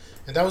 Yeah.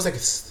 And that was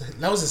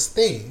his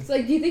thing. It's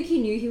like, do you think he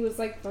knew he was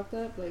like fucked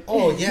up? Like,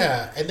 oh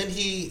yeah, and then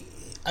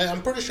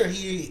I'm pretty sure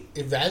he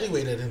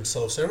evaluated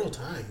himself several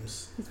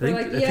times. I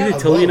think they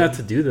tell you not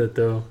to do that,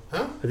 though.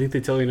 Huh? I think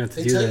they tell you not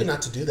to do that. They tell you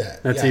not to do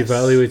that. Not to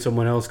evaluate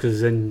someone else, because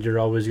then you're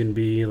always going to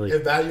be like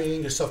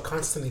evaluating yourself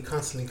constantly. It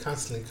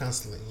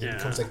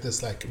becomes like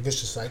this like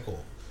vicious cycle.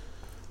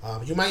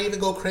 You might even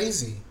go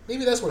crazy.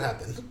 Maybe that's what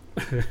happened.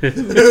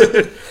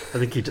 I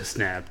think he just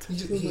snapped.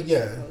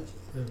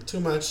 Too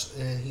much,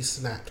 and he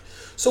snapped.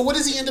 So what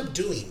does he end up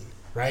doing?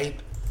 Right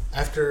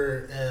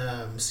after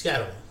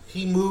Seattle,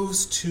 he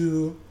moves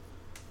to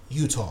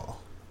Utah,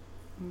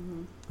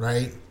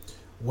 right,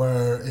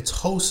 where it's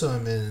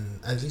wholesome, and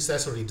at least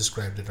that's what he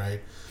described it,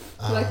 right?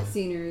 Like the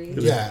scenery.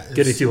 Yeah,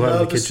 getting too hot in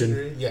the kitchen.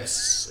 Scenery.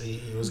 Yes,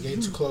 he was getting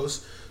too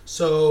close.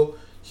 So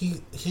he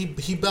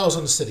bails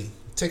on the city,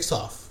 takes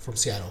off from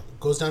Seattle,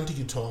 goes down to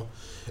Utah,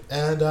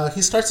 and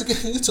he starts again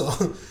in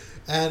Utah,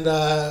 and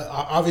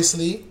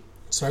obviously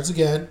starts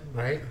again,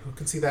 right? Who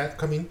can see that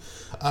coming?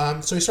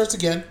 So he starts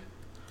again,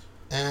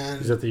 and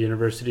he's at the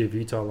University of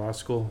Utah Law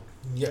School.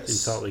 Yes, in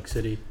Salt Lake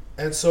City.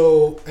 And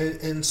so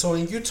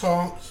in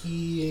Utah,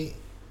 he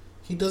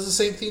does the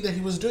same thing that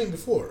he was doing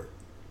before,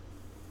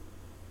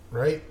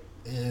 right?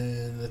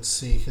 And let's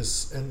see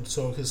his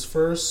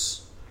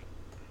first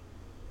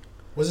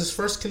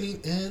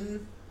killing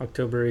in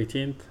October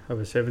 18th of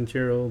a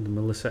 17-year-old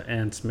Melissa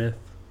Ann Smith,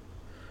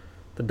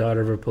 the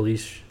daughter of a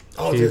police chief.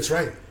 Oh, that's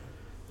right.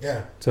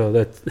 Yeah. So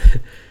that's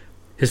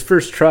his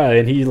first try,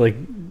 and he like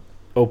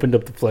opened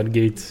up the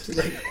floodgates.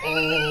 Like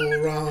all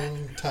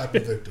around type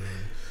of victory.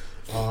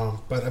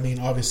 But I mean,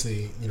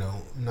 obviously,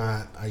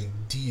 not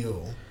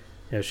ideal.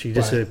 Yeah, she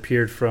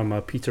disappeared from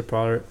a pizza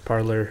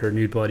parlor. Her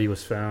nude body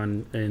was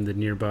found in the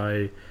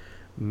nearby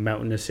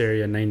mountainous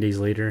area 9 days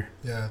later.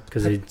 Yeah.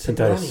 Because they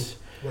sent out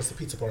What's the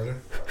pizza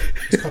parlor?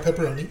 It's called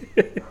Pepperoni.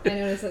 I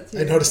noticed that too.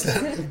 I noticed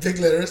that. Big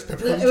letters.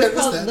 Pepperoni. It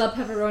was called the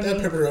Pepperoni.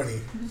 The Pepperoni.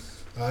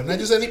 Not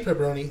just any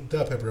pepperoni,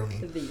 the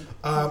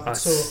pepperoni.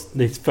 So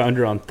they found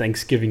her on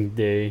Thanksgiving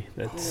Day.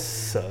 That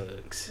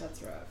sucks.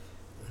 That's rough.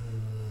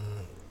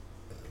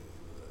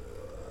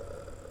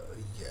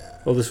 Yeah.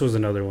 Well, this was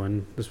another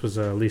one. This was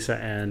Lisa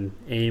Ann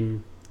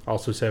Aim,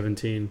 also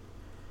 17.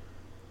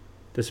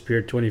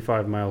 Disappeared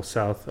 25 miles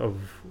south of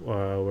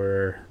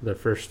where the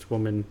first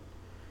woman.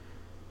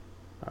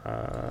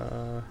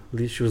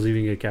 She was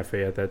leaving a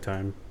cafe at that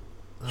time.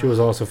 She was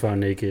also found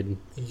naked.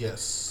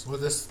 Yes. Well,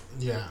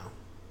 yeah.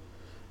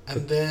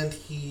 And then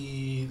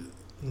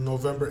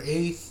November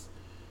 8th,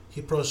 he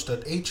approached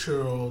an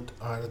 8-year-old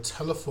on a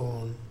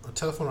telephone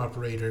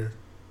operator,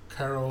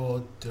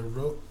 Carol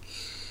DeRonch,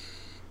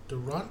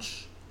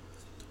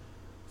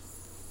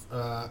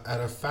 at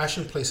a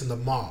fashion place in the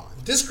mall.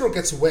 This girl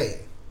gets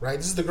away, right?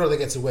 This is the girl that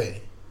gets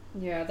away.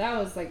 Yeah, that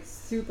was like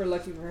super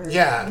lucky for her.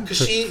 Yeah, because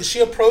she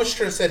approached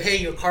her and said, "Hey,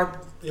 your car,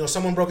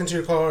 someone broke into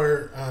your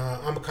car.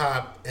 I'm a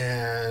cop,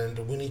 and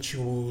we need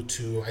you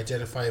to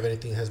identify if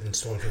anything has been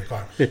stolen from your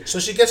car." So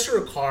she gets to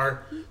her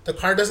car. The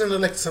car doesn't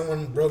look like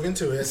someone broke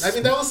into it. I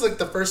mean, that was like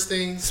the first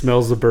thing.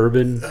 Smells the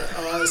bourbon.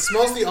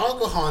 Smells the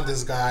alcohol on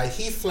this guy.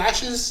 He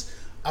flashes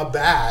a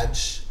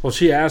badge. Well,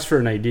 she asked for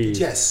an ID.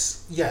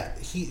 Yes, yeah.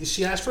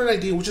 She asked for an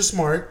ID, which is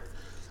smart,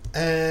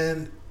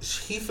 and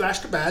he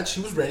flashed a badge.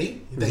 He was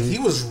ready. Like, he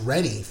was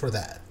ready for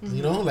that.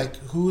 Like,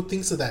 who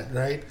thinks of that,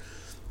 right?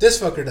 This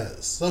fucker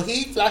does. So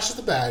he flashes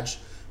the badge,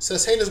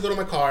 says, "Hey, let's go to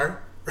my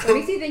car." What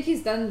makes you think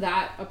he's done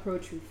that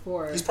approach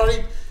before? He's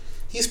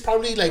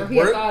probably like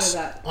worked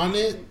on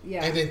it,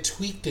 and then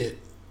tweaked it.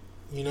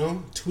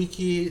 Tweaked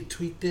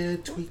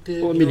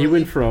it. Well, I mean, he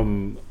went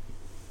from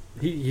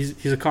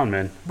he's a con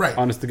man, right?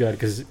 Honest to God,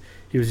 because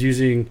he was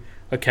using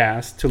a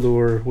cast to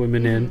lure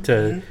women in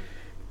to.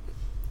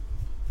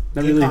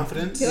 Not really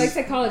confidence. He likes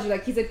psychology.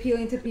 Like, he's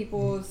appealing to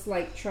people's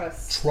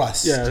trust.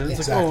 Yeah, it's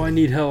exactly. like, I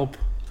need help.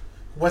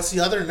 What's the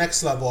other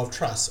next level of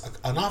trust?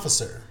 An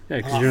officer. Yeah,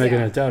 because you're not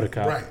going to doubt a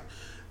cop. Right.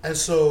 And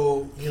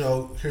so,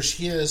 here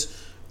she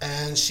is,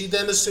 and she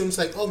then assumes,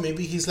 like, oh,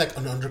 maybe he's like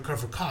an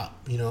undercover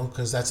cop,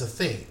 because that's a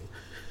thing.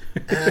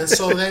 And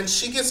so then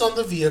she gets on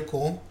the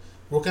vehicle.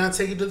 We're going to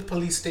take you to the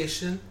police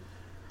station,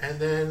 and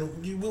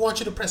then we want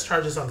you to press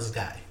charges on this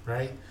guy,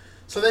 right?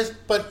 So then,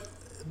 but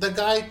the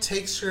guy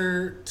takes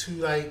her to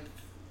like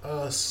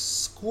a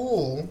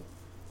school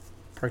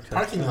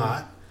parking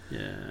lot,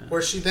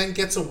 where she then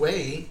gets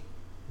away,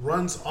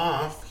 runs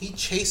off. He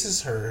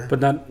chases her, but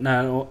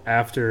not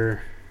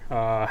after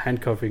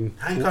handcuffing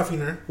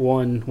her.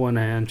 One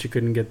hand, he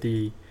couldn't get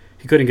the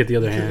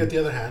other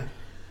hand,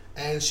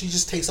 and she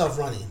just takes off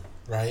running.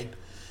 Right.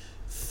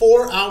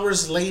 4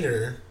 hours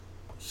later,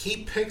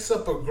 he picks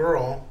up a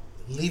girl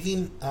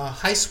leaving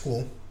high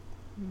school.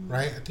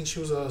 Right. I think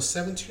she was a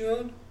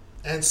 17-year-old.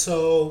 And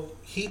so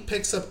he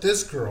picks up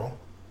this girl,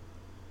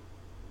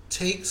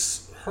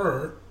 takes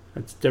her.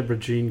 That's Deborah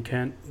Jean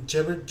Kent.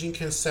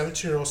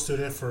 17-year-old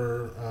student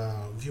for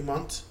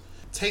Viewmont.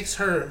 Takes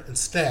her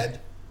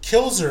instead,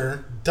 kills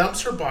her,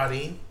 dumps her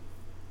body,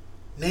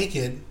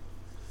 naked.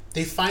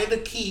 They find a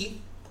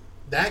key.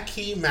 That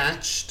key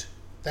matched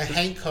the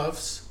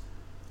handcuffs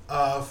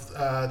of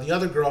the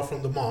other girl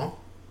from the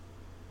mall.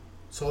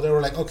 So they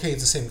were like, okay,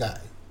 it's the same guy.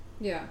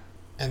 Yeah.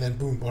 And then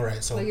boom, all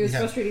right. So he was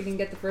frustrated he didn't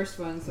get the first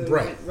one, so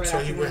right. He went so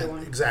after he went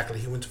one. Exactly.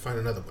 He went to find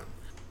another one.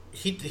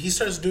 He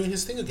starts doing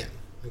his thing again.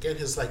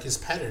 His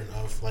pattern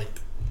of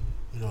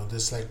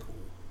this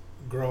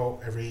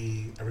girl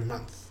every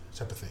month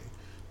type of thing,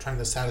 trying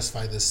to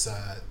satisfy this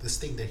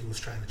thing that he was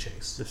trying to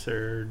chase. This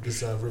urge.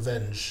 This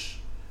revenge.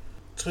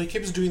 So he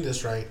keeps doing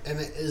this, right? And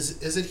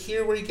is it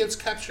here where he gets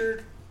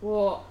captured?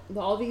 Well,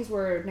 all these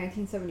were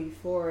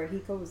 1974.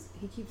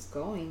 He keeps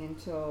going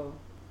until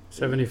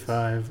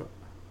 75.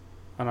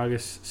 On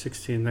August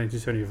 16,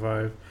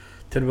 1975,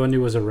 Ted Bundy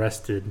was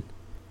arrested.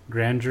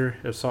 Granger,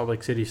 a Salt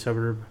Lake City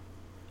suburb.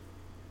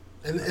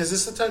 And is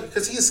this the time?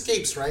 Because he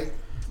escapes, right?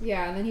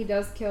 Yeah, and then he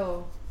does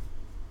kill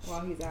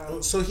while he's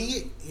out. So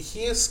he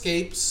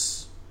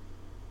escapes,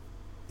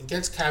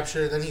 gets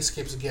captured, then he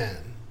escapes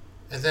again.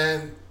 And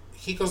then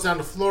he goes down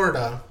to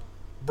Florida,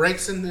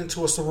 breaks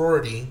into a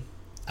sorority,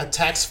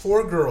 attacks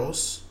 4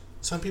 girls.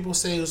 Some people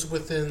say it was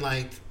within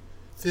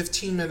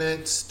 15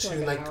 minutes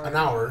to an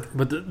hour.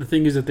 But the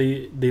thing is that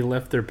they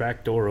left their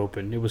back door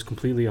open. It was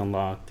completely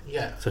unlocked.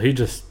 Yeah. So he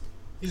just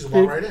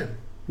walked right in.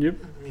 Yep.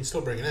 I mean, still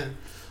breaking in.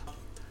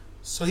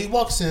 So he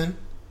walks in,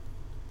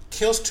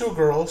 kills 2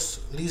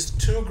 girls, leaves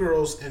 2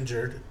 girls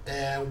injured,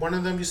 and one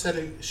of them, you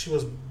said she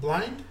was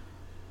blind?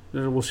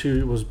 Well,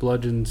 she was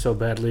bludgeoned so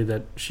badly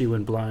that she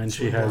went blind.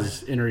 She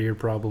has inner ear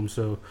problems,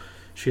 so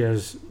she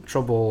has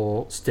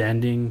trouble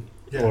standing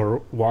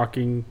or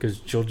walking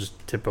because she'll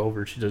just tip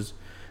over. She does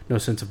no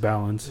sense of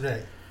balance.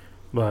 Right.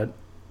 But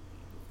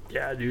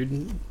yeah,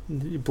 dude,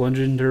 he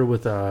bludgeoned her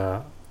with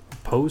a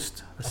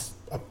post.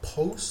 A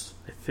post?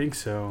 I think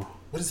so.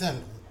 What is that?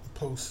 A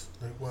post?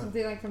 Like what?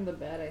 Something from the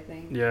bed, I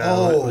think. Yeah,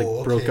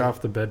 okay. Broke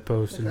off the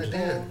bedpost.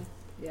 Damn.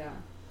 Yeah.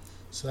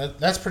 So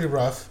that's pretty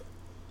rough.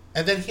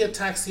 And then he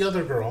attacks the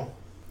other girl.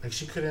 Like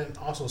she couldn't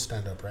also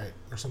stand up, right?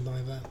 Or something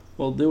like that?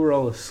 Well, they were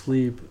all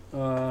asleep.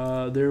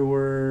 There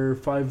were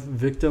 5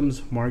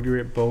 victims: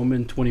 Margaret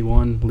Bowman,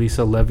 21;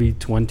 Lisa Levy,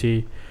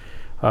 20;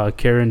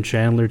 Karen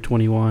Chandler,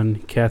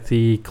 21;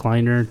 Kathy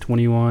Kleiner,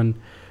 21;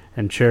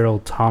 and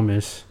Cheryl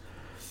Thomas.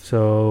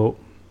 So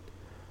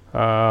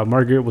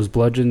Margaret was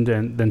bludgeoned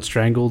and then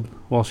strangled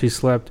while she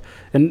slept.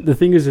 And the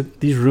thing is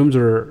that these rooms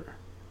are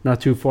not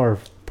too far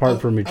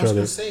apart from each other.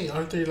 I was going to say,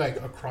 aren't they like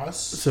across?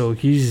 So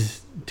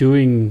he's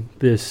doing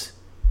this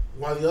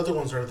while the other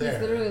ones are there.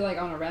 He's literally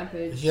like on a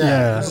rampage.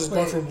 Yeah. He's just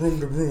going from room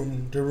to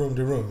room to room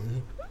to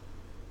room.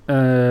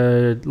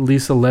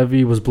 Lisa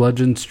Levy was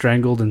bludgeoned,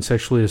 strangled, and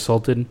sexually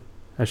assaulted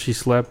as she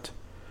slept.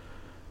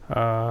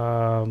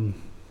 Karen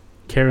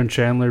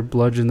Chandler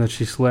bludgeoned as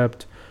she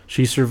slept.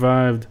 She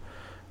survived.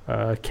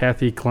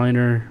 Kathy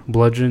Kleiner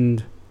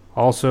bludgeoned,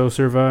 also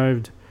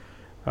survived.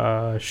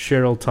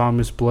 Cheryl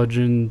Thomas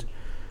bludgeoned,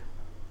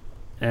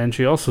 and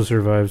she also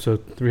survived. So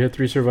we had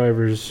 3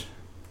 survivors,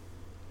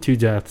 2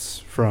 deaths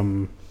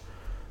from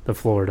the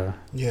Florida.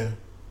 Yeah.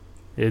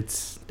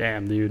 It's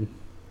damn, dude.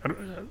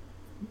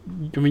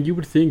 I mean, you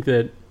would think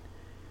that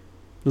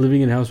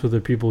living in a house with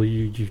other people,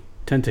 you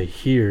tend to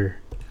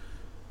hear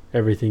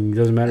everything. It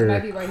doesn't matter.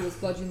 That might be why he was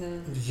bludgeoning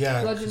them.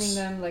 Yeah. Bludgeoning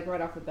them like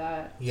right off the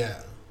bat.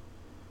 Yeah.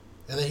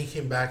 And then he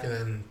came back and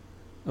then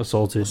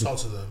assaulted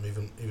them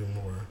even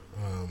more.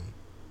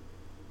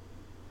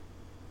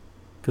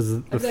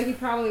 Because I feel like he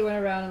probably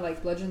went around and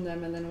like bludgeoned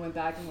them and then went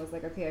back and was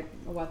like, okay,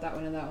 I want that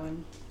one and that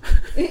one.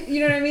 You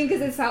know what I mean?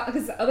 Because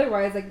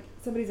otherwise, like,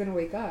 somebody's gonna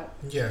wake up.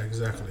 Yeah,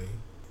 exactly.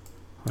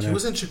 He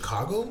was in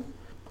Chicago.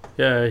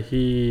 Yeah,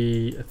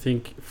 I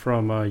think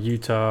from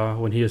Utah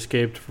when he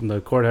escaped from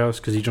the courthouse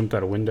because he jumped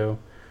out a window.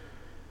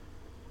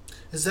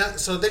 Is that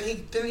so? Then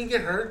didn't he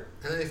get hurt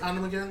and then they found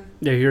him again?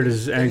 Yeah, he hurt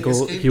his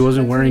ankle. He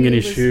wasn't wearing any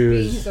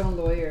shoes. Being his own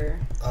lawyer.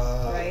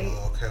 Right?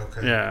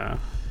 Okay. Yeah.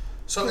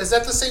 So is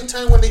that the same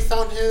time when they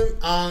found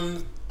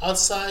him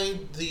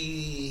outside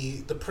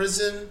the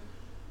prison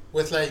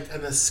with like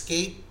an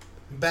escape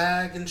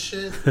bag and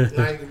shit,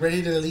 like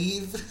ready to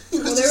leave? He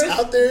was just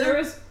out there. There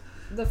was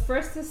the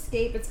first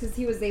escape. It's because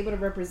he was able to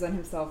represent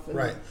himself in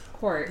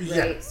court, right?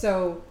 Yeah.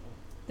 So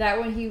that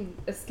when he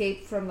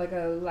escaped from like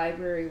a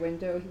library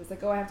window, he was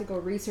like, "Oh, I have to go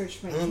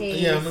research my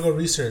case." Yeah, I'm gonna go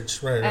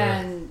research. Right.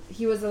 And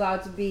he was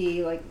allowed to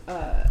be like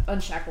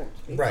unshackled,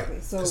 basically.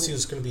 Right. So because he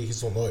was gonna be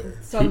his own lawyer.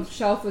 Some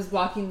shelf was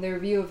blocking their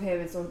view of him,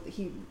 and so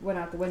he went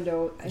out the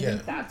window. I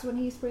think that's when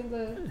he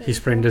sprained He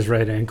sprained his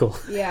right ankle.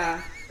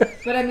 Yeah,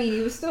 but I mean,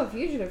 he was still a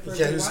fugitive for a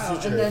while.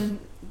 And then,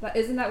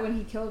 isn't that when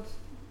he killed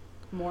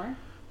more?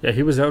 Yeah,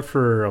 he was out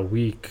for a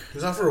week. He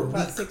was out for a week.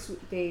 About 6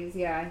 days,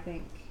 yeah, I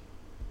think.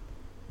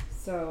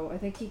 So I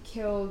think he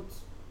killed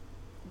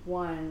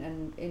one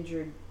and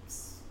injured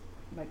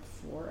like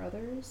 4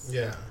 others.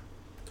 Yeah.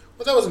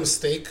 Well, that was a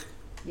mistake.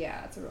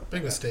 Yeah, it's a real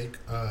big mistake.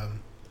 And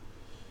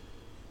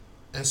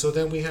so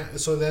then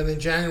in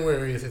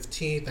January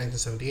 15th,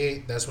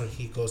 1978, that's when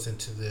he goes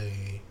into the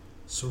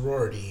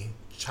sorority,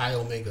 Chi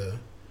Omega,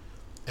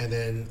 and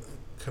then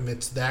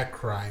commits that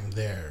crime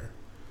there.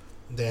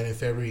 Then in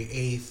February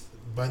 8th,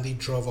 Bundy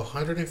drove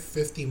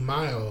 150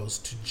 miles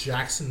to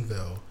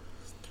Jacksonville,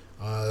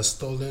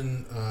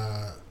 stolen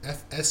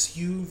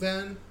FSU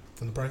van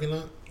from the parking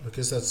lot. I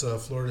guess that's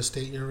Florida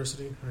State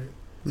University, right?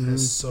 Mm-hmm. And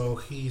so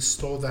he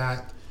stole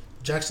that.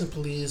 Jackson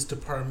Police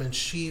Department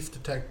chief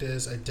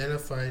detectives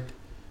identified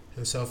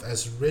himself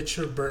as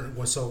Richard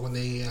Burton. So when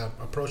they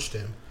approached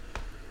him,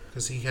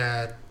 because he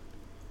had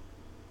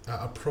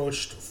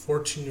approached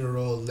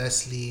 14-year-old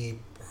Leslie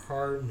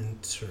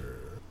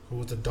Parmenter, who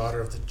was the daughter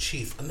of the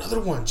chief. Another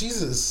one,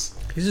 Jesus.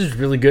 He's just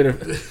really good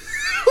at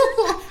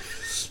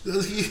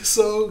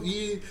So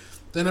he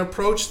then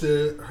approached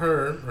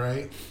her,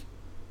 right?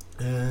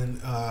 And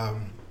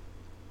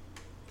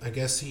I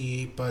guess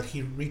he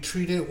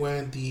retreated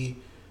when the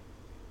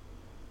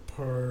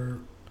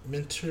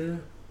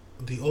Parmenter,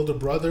 the older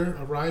brother,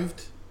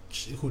 arrived,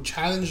 who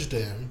challenged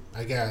him,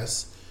 I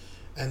guess,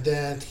 and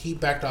then he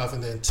backed off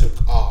and then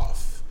took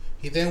off.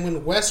 He then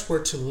went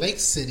westward to Lake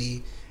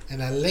City, and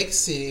at Lake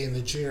City in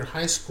the junior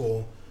high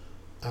school,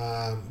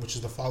 which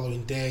is the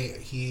following day,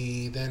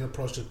 he then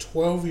approached a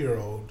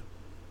 12-year-old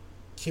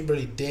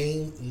Kimberly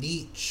Dane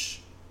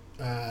Leach,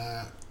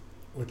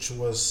 who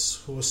was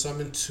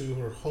summoned to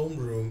her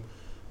homeroom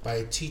by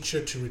a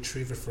teacher to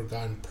retrieve a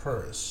forgotten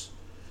purse.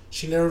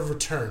 She never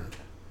returned.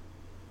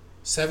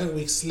 7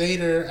 weeks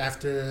later,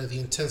 after the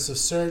intensive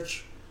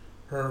search,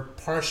 her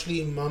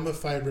partially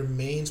mummified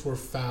remains were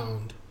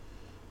found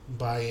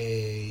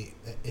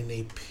in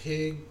a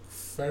pig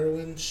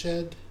farrowing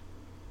shed.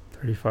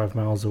 35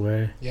 miles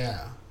away.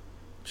 Yeah.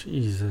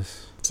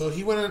 Jesus. So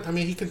he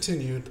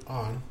continued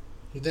on.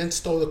 He then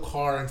stole the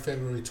car on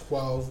February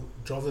 12,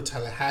 drove to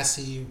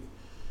Tallahassee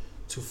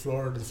to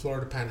Florida, the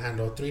Florida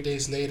Panhandle. 3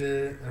 days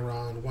later,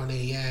 around 1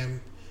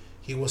 a.m.,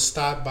 he was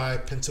stopped by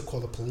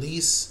Pensacola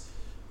police,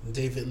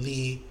 David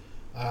Lee,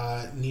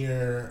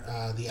 near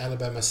the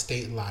Alabama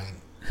state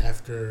line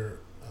after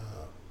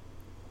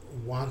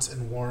wants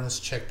and warrants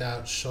checked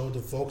out show the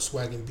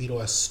Volkswagen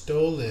Beetle as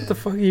stolen. What the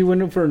fuck? He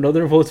went up for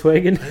another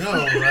Volkswagen? I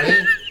know,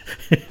 right?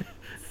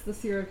 It's the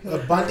serial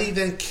killer. Bundy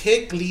then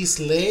kicked Lee's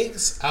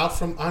legs out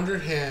from under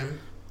him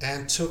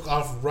and took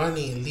off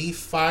running. Lee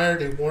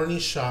fired a warning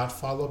shot,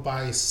 followed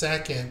by a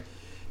second,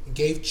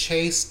 gave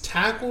chase,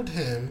 tackled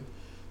him.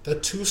 The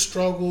two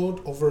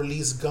struggled over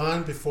Lee's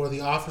gun before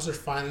the officer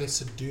finally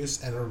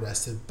seduced and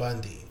arrested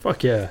Bundy.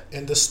 Fuck yeah.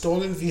 In the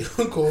stolen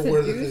vehicle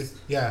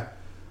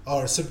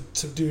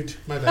subdued.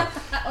 My bad.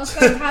 How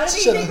did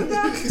he think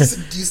that? He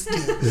seduced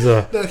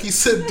him. No, he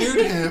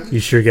subdued him. You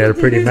sure got a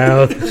pretty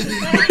mouth.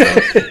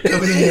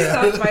 Come here.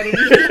 Stop fighting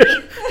me.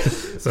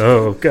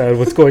 Oh God,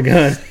 what's going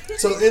on?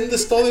 So in the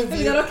stolen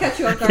vehicle, That'll catch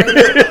you off guard.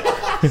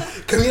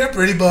 come here,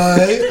 pretty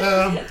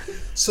boy.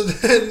 So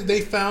then they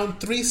found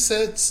 3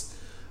 sets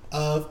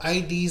of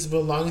IDs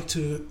belonging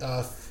to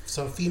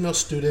some female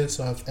students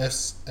of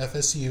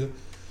FSU.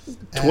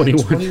 And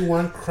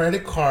 21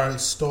 credit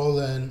cards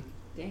stolen.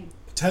 Dang.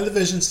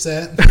 Television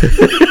set.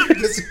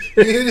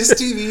 His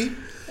TV.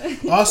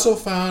 Also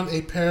found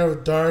a pair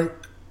of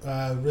dark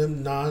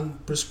rimmed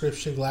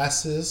non-prescription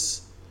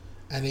glasses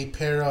and a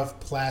pair of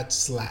plaid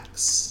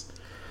slacks.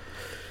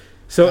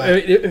 So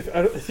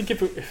I think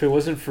if it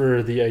wasn't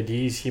for the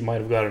IDs, he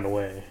might have gotten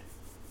away.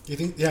 You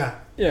think? Yeah.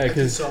 Yeah,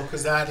 because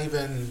that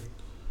even.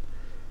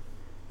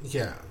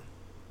 Yeah.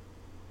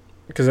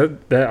 Because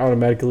that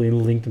automatically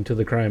linked him to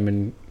the crime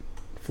in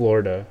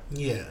Florida.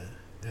 Yeah,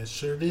 it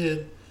sure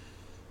did.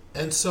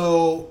 And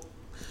so,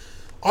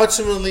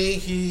 ultimately,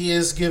 he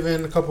is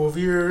given a couple of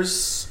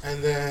years,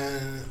 and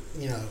then,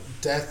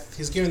 death.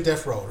 He's given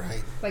death row,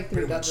 right? Like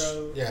through death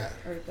row. Yeah.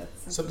 Or death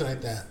something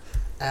like that.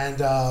 And,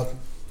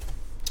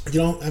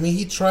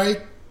 he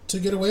tried to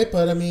get away,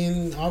 but,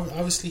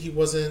 obviously he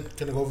wasn't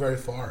going to go very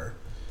far.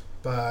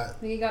 But I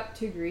think he got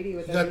too greedy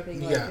with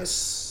everything.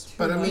 Yes.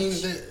 But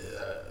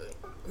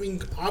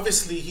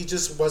obviously he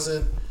just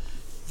wasn't.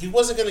 He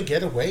wasn't gonna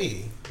get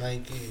away.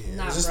 Like it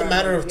was just a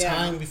matter of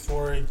time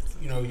before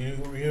you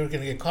were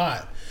gonna get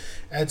caught,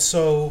 and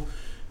so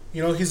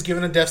he's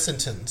given a death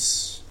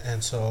sentence,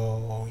 and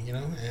so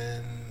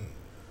and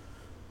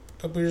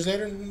a couple years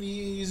later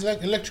he's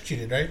like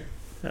electrocuted, right?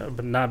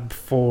 But not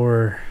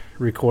before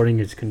recording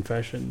his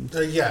confession.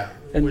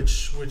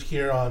 Which would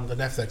hear on the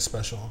Netflix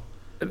special.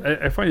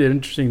 I find it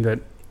interesting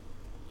that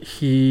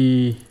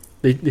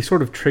They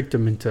sort of tricked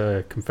him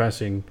into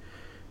confessing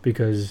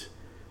because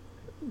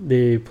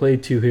they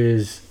played to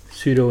his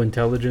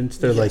pseudo-intelligence.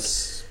 They're like,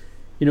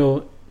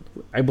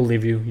 I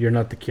believe you. You're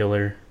not the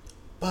killer.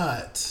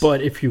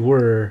 But if you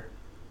were,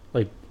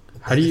 like,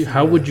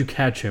 how would you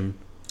catch him?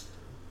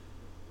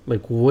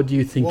 Like, what do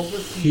you think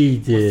he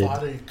did?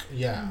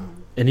 Yeah.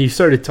 And he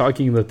started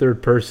talking in the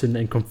third person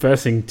and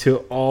confessing to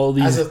all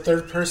these. As a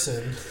third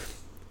person.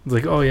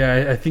 Like, oh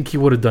yeah, I think he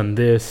would have done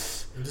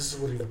this. And this is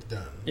what he would have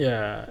done.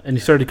 Yeah, and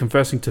he started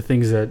confessing to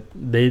things that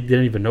they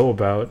didn't even know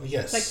about.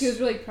 Yes. Like he was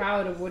really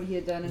proud of what he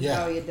had done and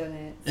how he had done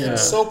it. And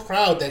so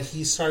proud that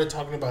he started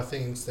talking about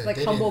things that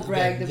like humble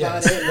bragged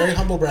about it. Very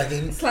humble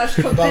bragging. / confess.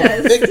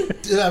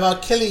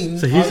 about killing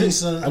so all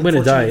these I'm going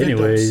to die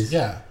victims. Anyways.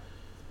 Yeah.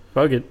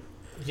 Fuck it.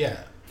 Yeah.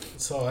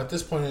 So at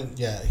this point,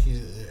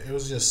 it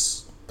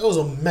was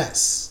a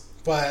mess.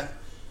 But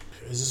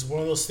it was just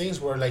one of those things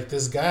where like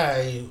this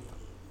guy,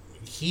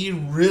 he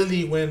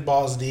really went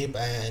balls deep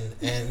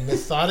and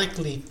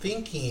methodically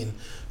thinking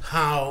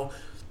how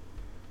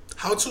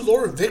to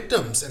lure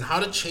victims and how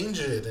to change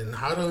it and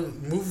how to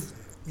move,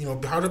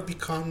 how to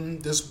become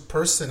this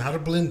person, how to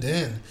blend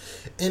in.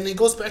 And it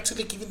goes back to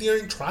like even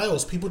during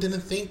trials, people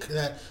didn't think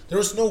that there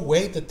was no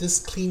way that this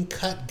clean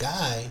cut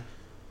guy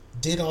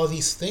did all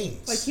these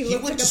things. Like he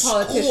looked like a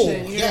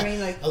politician. You know what I mean?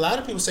 Like a lot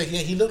of people say,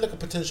 he looked like a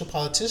potential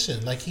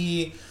politician. Like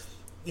he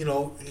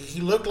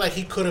looked like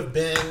he could have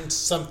been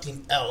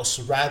something else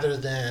rather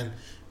than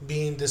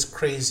being this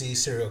crazy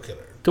serial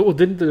killer. Well,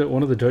 didn't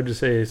one of the judges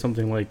say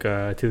something like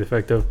to the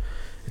effect of,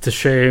 "It's a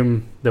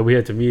shame that we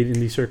had to meet in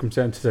these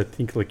circumstances. I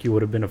think like you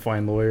would have been a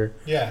fine lawyer."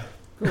 Yeah.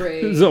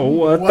 Great. So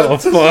what the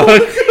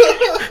fuck?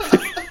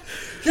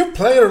 You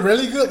play a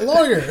really good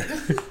lawyer.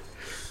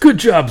 Good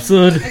job,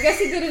 son. I guess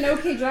he did an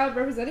okay job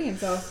representing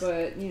himself,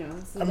 but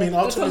ultimately,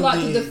 that's a lot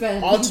to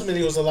defend.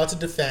 Ultimately, it was a lot to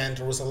defend.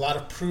 There was a lot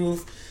of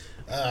proof.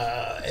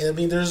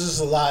 There's just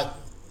a lot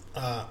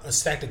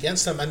stacked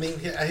against him. I mean,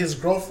 his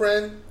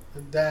girlfriend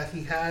that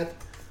he had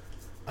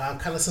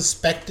kind of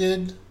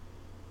suspected.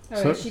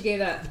 Oh, she gave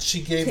that.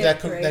 She gave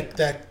tip,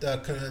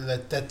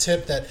 that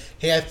tip that,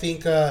 hey, I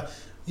think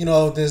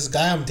this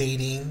guy I'm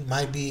dating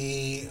might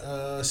be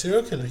a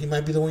serial killer. He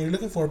might be the one you're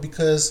looking for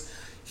because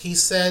he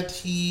said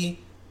he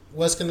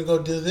was going to go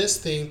do this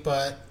thing,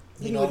 but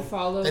he would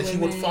follow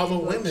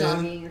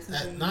women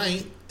at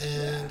night,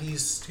 and he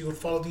would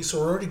follow these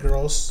sorority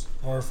girls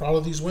or follow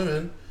these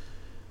women,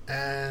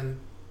 and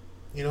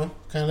kind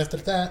of left it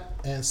at that.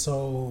 And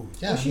so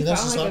she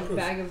found like a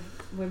bag of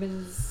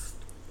women's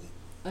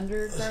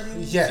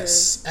undergarments.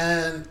 Yes,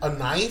 and a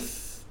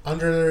knife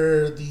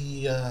under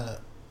the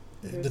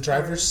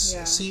driver's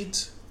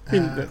seat. I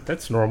mean,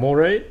 that's normal,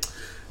 right?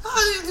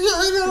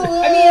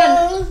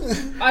 I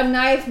mean, a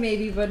knife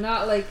maybe, but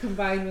not like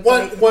combined with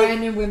like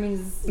men and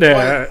women's.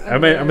 Yeah,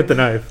 I'm at the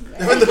knife.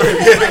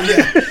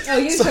 Oh,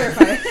 you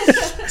clarify.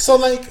 So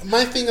like,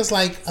 my thing is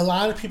like, a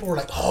lot of people were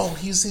like, "Oh,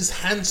 he's this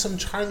handsome,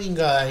 charming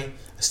guy."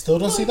 I still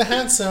don't see the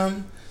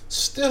handsome.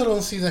 Still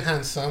don't see the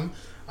handsome.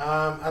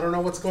 I don't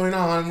know what's going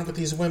on with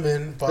these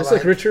women, but it's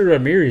like Richard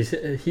Ramirez.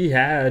 He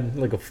had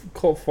like a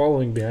cult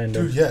following behind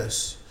him. Dude,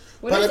 yes.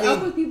 What is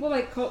up with people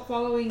like cult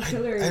following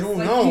killers? I don't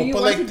like, know, do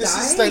but like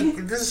this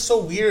is so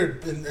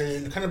weird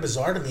and kind of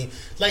bizarre to me.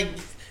 Like,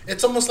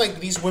 it's almost like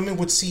these women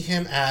would see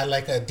him at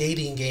like a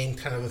dating game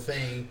kind of a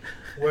thing,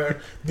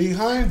 where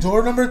behind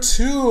door number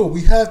 2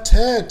 we have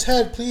Ted.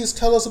 Ted, please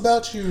tell us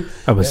about you.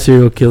 I'm a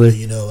serial killer.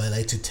 You know, I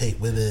like to take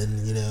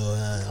women, you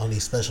know, on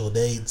these special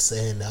dates,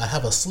 and I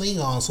have a sling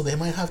on, so they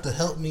might have to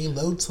help me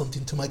load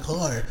something to my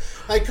car.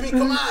 Like,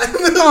 come on.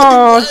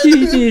 Oh,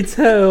 he needs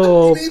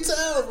help. He needs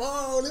help.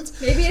 Oh,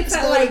 maybe it's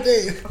that like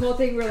whole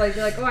thing where like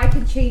they're like, oh, I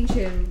can change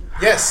him.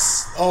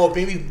 Yes. Oh,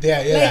 maybe.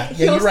 Yeah. Like,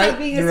 he'll stop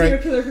being a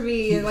serial killer for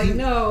me. And like,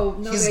 no,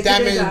 he's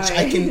damaged.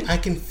 I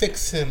can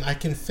fix him. I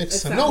can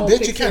fix him. No,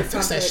 bitch, you can't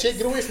fix that shit.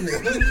 Get away from me.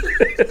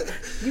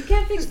 You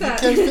can't fix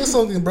that. You can't fix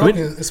something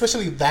broken,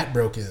 especially that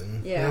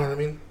broken. Yeah. You know what I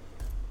mean?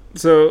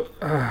 So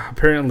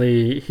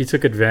apparently, he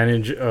took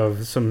advantage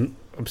of some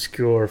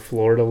obscure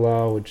Florida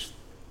law, which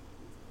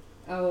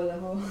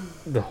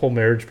the whole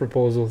marriage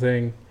proposal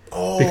thing.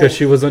 Oh. Because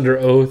she was under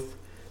oath,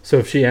 so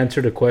if she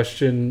answered a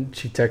question,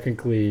 she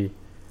technically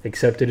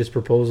accepted his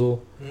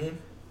proposal. Mm-hmm.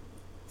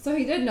 So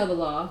he did know the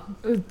law.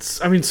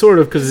 Sort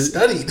of, because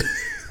studied.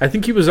 I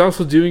think he was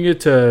also doing it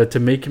to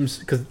make him,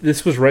 because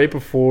this was right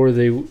before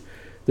the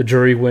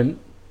jury went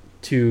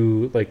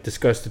to like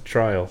discuss the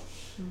trial.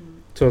 Mm-hmm.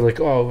 So like,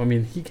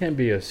 he can't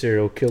be a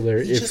serial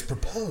killer. He just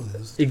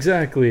proposed.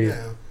 Exactly.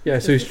 Yeah.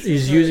 So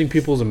he's using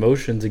people's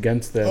emotions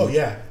against them. Oh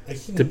yeah,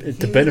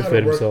 to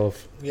benefit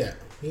himself. Yeah.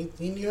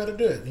 He knew how to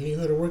do it. He knew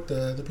how to work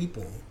the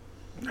people.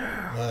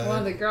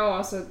 Well, the girl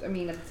also, at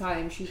the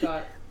time, she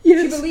thought...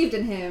 Yes. She believed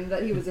in him,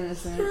 that he was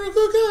innocent. You're a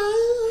good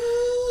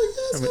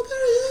guy.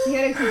 He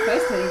hadn't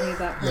confessed to anything at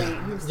that point.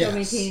 Yeah. He was still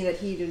maintaining that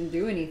he didn't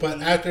do anything.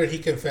 But after he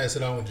confessed,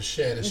 it all went to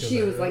shit. And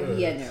she was like,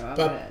 yeah, no.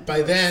 But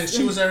by then,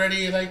 she was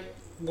already like...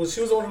 Well,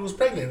 she was the one who was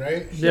pregnant,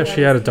 right?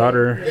 She had a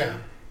daughter. Yeah.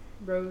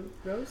 Rose,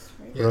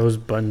 right? Yeah. Rose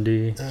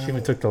Bundy. She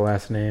even took the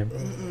last name.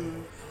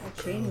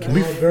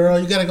 Girl,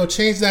 you gotta go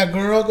change that,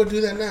 girl. Go do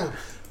that now.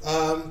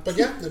 But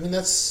yeah,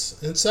 it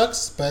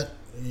sucks. But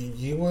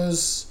he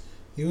was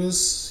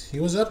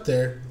up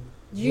there.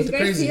 Did you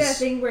guys see that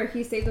thing where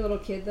he saved a little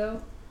kid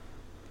though?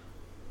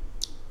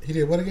 He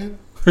did what again?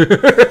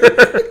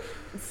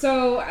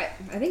 So I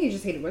think he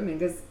just hated women,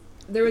 because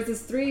there was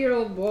this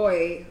 3-year-old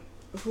boy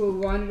who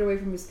wandered away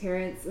from his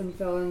parents and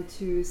fell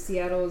into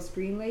Seattle's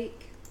Green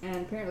Lake, and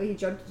apparently he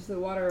jumped into the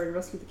water and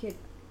rescued the kid.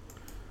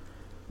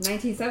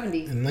 1970.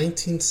 In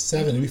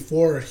 1970,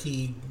 before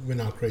he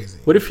went out crazy.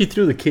 What if he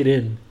threw the kid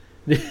in?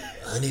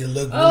 I need to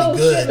look really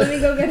good. Shit, let me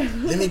go get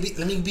him.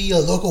 let me be a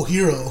local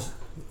hero.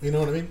 You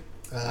know what I mean?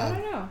 I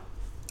don't know.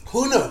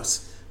 Who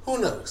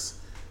knows?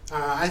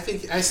 I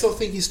still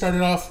think he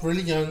started off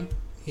really young,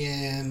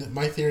 and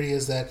my theory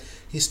is that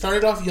he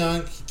started off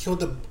young. He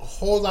killed a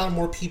whole lot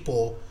more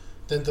people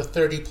than the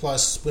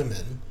 30+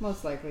 women.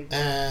 Most likely.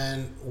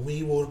 And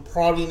we will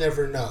probably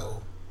never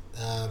know.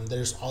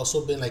 There's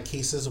also been like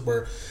cases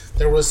where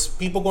there was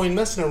people going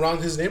missing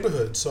around his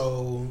neighborhood.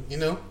 So,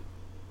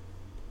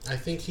 I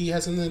think he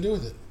has something to do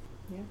with it.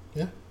 Yeah.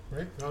 Yeah,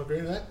 right? You all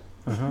agree with that?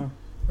 Uh-huh.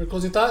 Or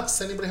closing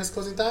thoughts? Anybody has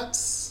closing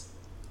thoughts?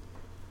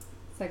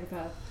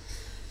 Psychopath.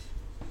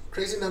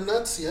 Crazy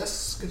numbnuts,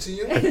 yes.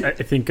 Continue. I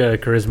think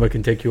charisma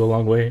can take you a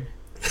long way.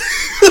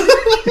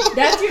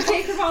 That's your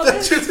take from all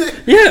this?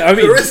 Yeah,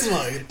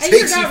 charisma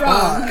takes you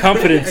far.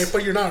 Confidence. Hey,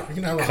 but you're not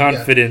wrong.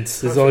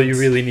 Confidence is all you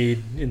really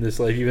need in this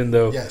life, even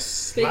though...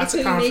 Yes. Fake lots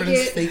it of till you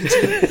confidence. make it. Fake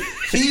it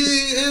till he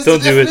is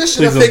Don't the do it.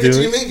 definition Please of don't fake it do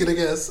till you it. make it, I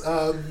guess.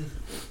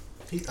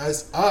 He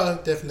is a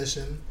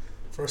definition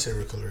for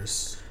serial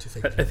killers to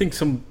fake it. I think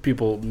some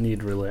people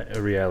need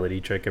a reality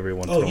check every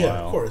once in a while. Oh, yeah,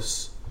 of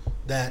course.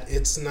 That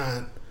it's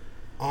not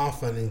all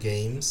fun and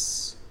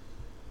games.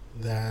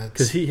 That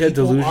because he had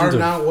people delusions are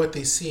not what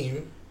they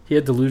seem. He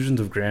had delusions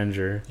of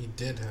grandeur. He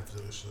did have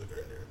delusions of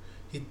grandeur.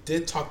 He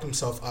did talk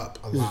himself up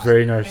a lot. He was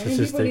very I think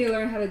people narcissistic. need to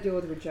learn how to deal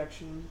with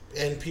rejection.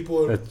 And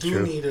people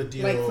need to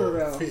deal for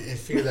real. and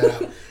figure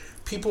that out.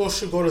 People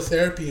should go to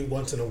therapy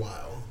once in a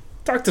while.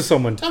 Talk to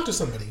someone. Talk to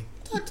somebody.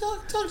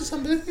 Talk to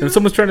somebody. If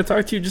someone's trying to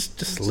talk to you,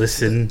 just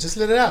listen. Just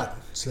let it out.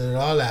 Just let it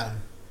all out.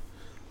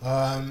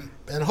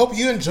 And I hope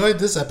you enjoyed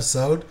this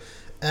episode.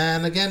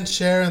 And again,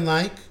 share and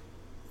like.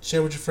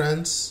 Share with your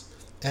friends.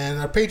 And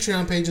our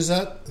Patreon page is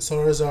up.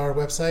 So is our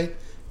website.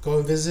 Go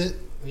and visit.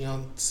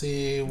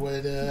 See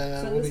what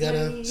we got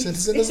to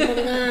send us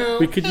money now.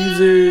 We could use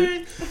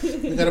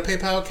it. We got a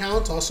PayPal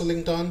account also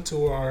linked on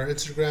to our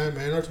Instagram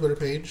and our Twitter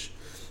page.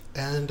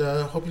 And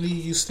hopefully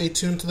you stay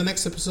tuned to the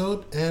next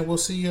episode. And we'll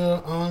see you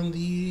on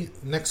the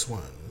next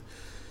one.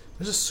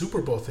 There's a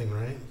Super Bowl thing,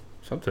 right?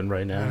 something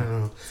right I now. don't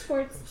know.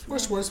 Sports.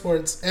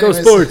 Sports. Go Anyways,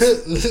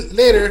 sports.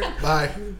 Later. Bye.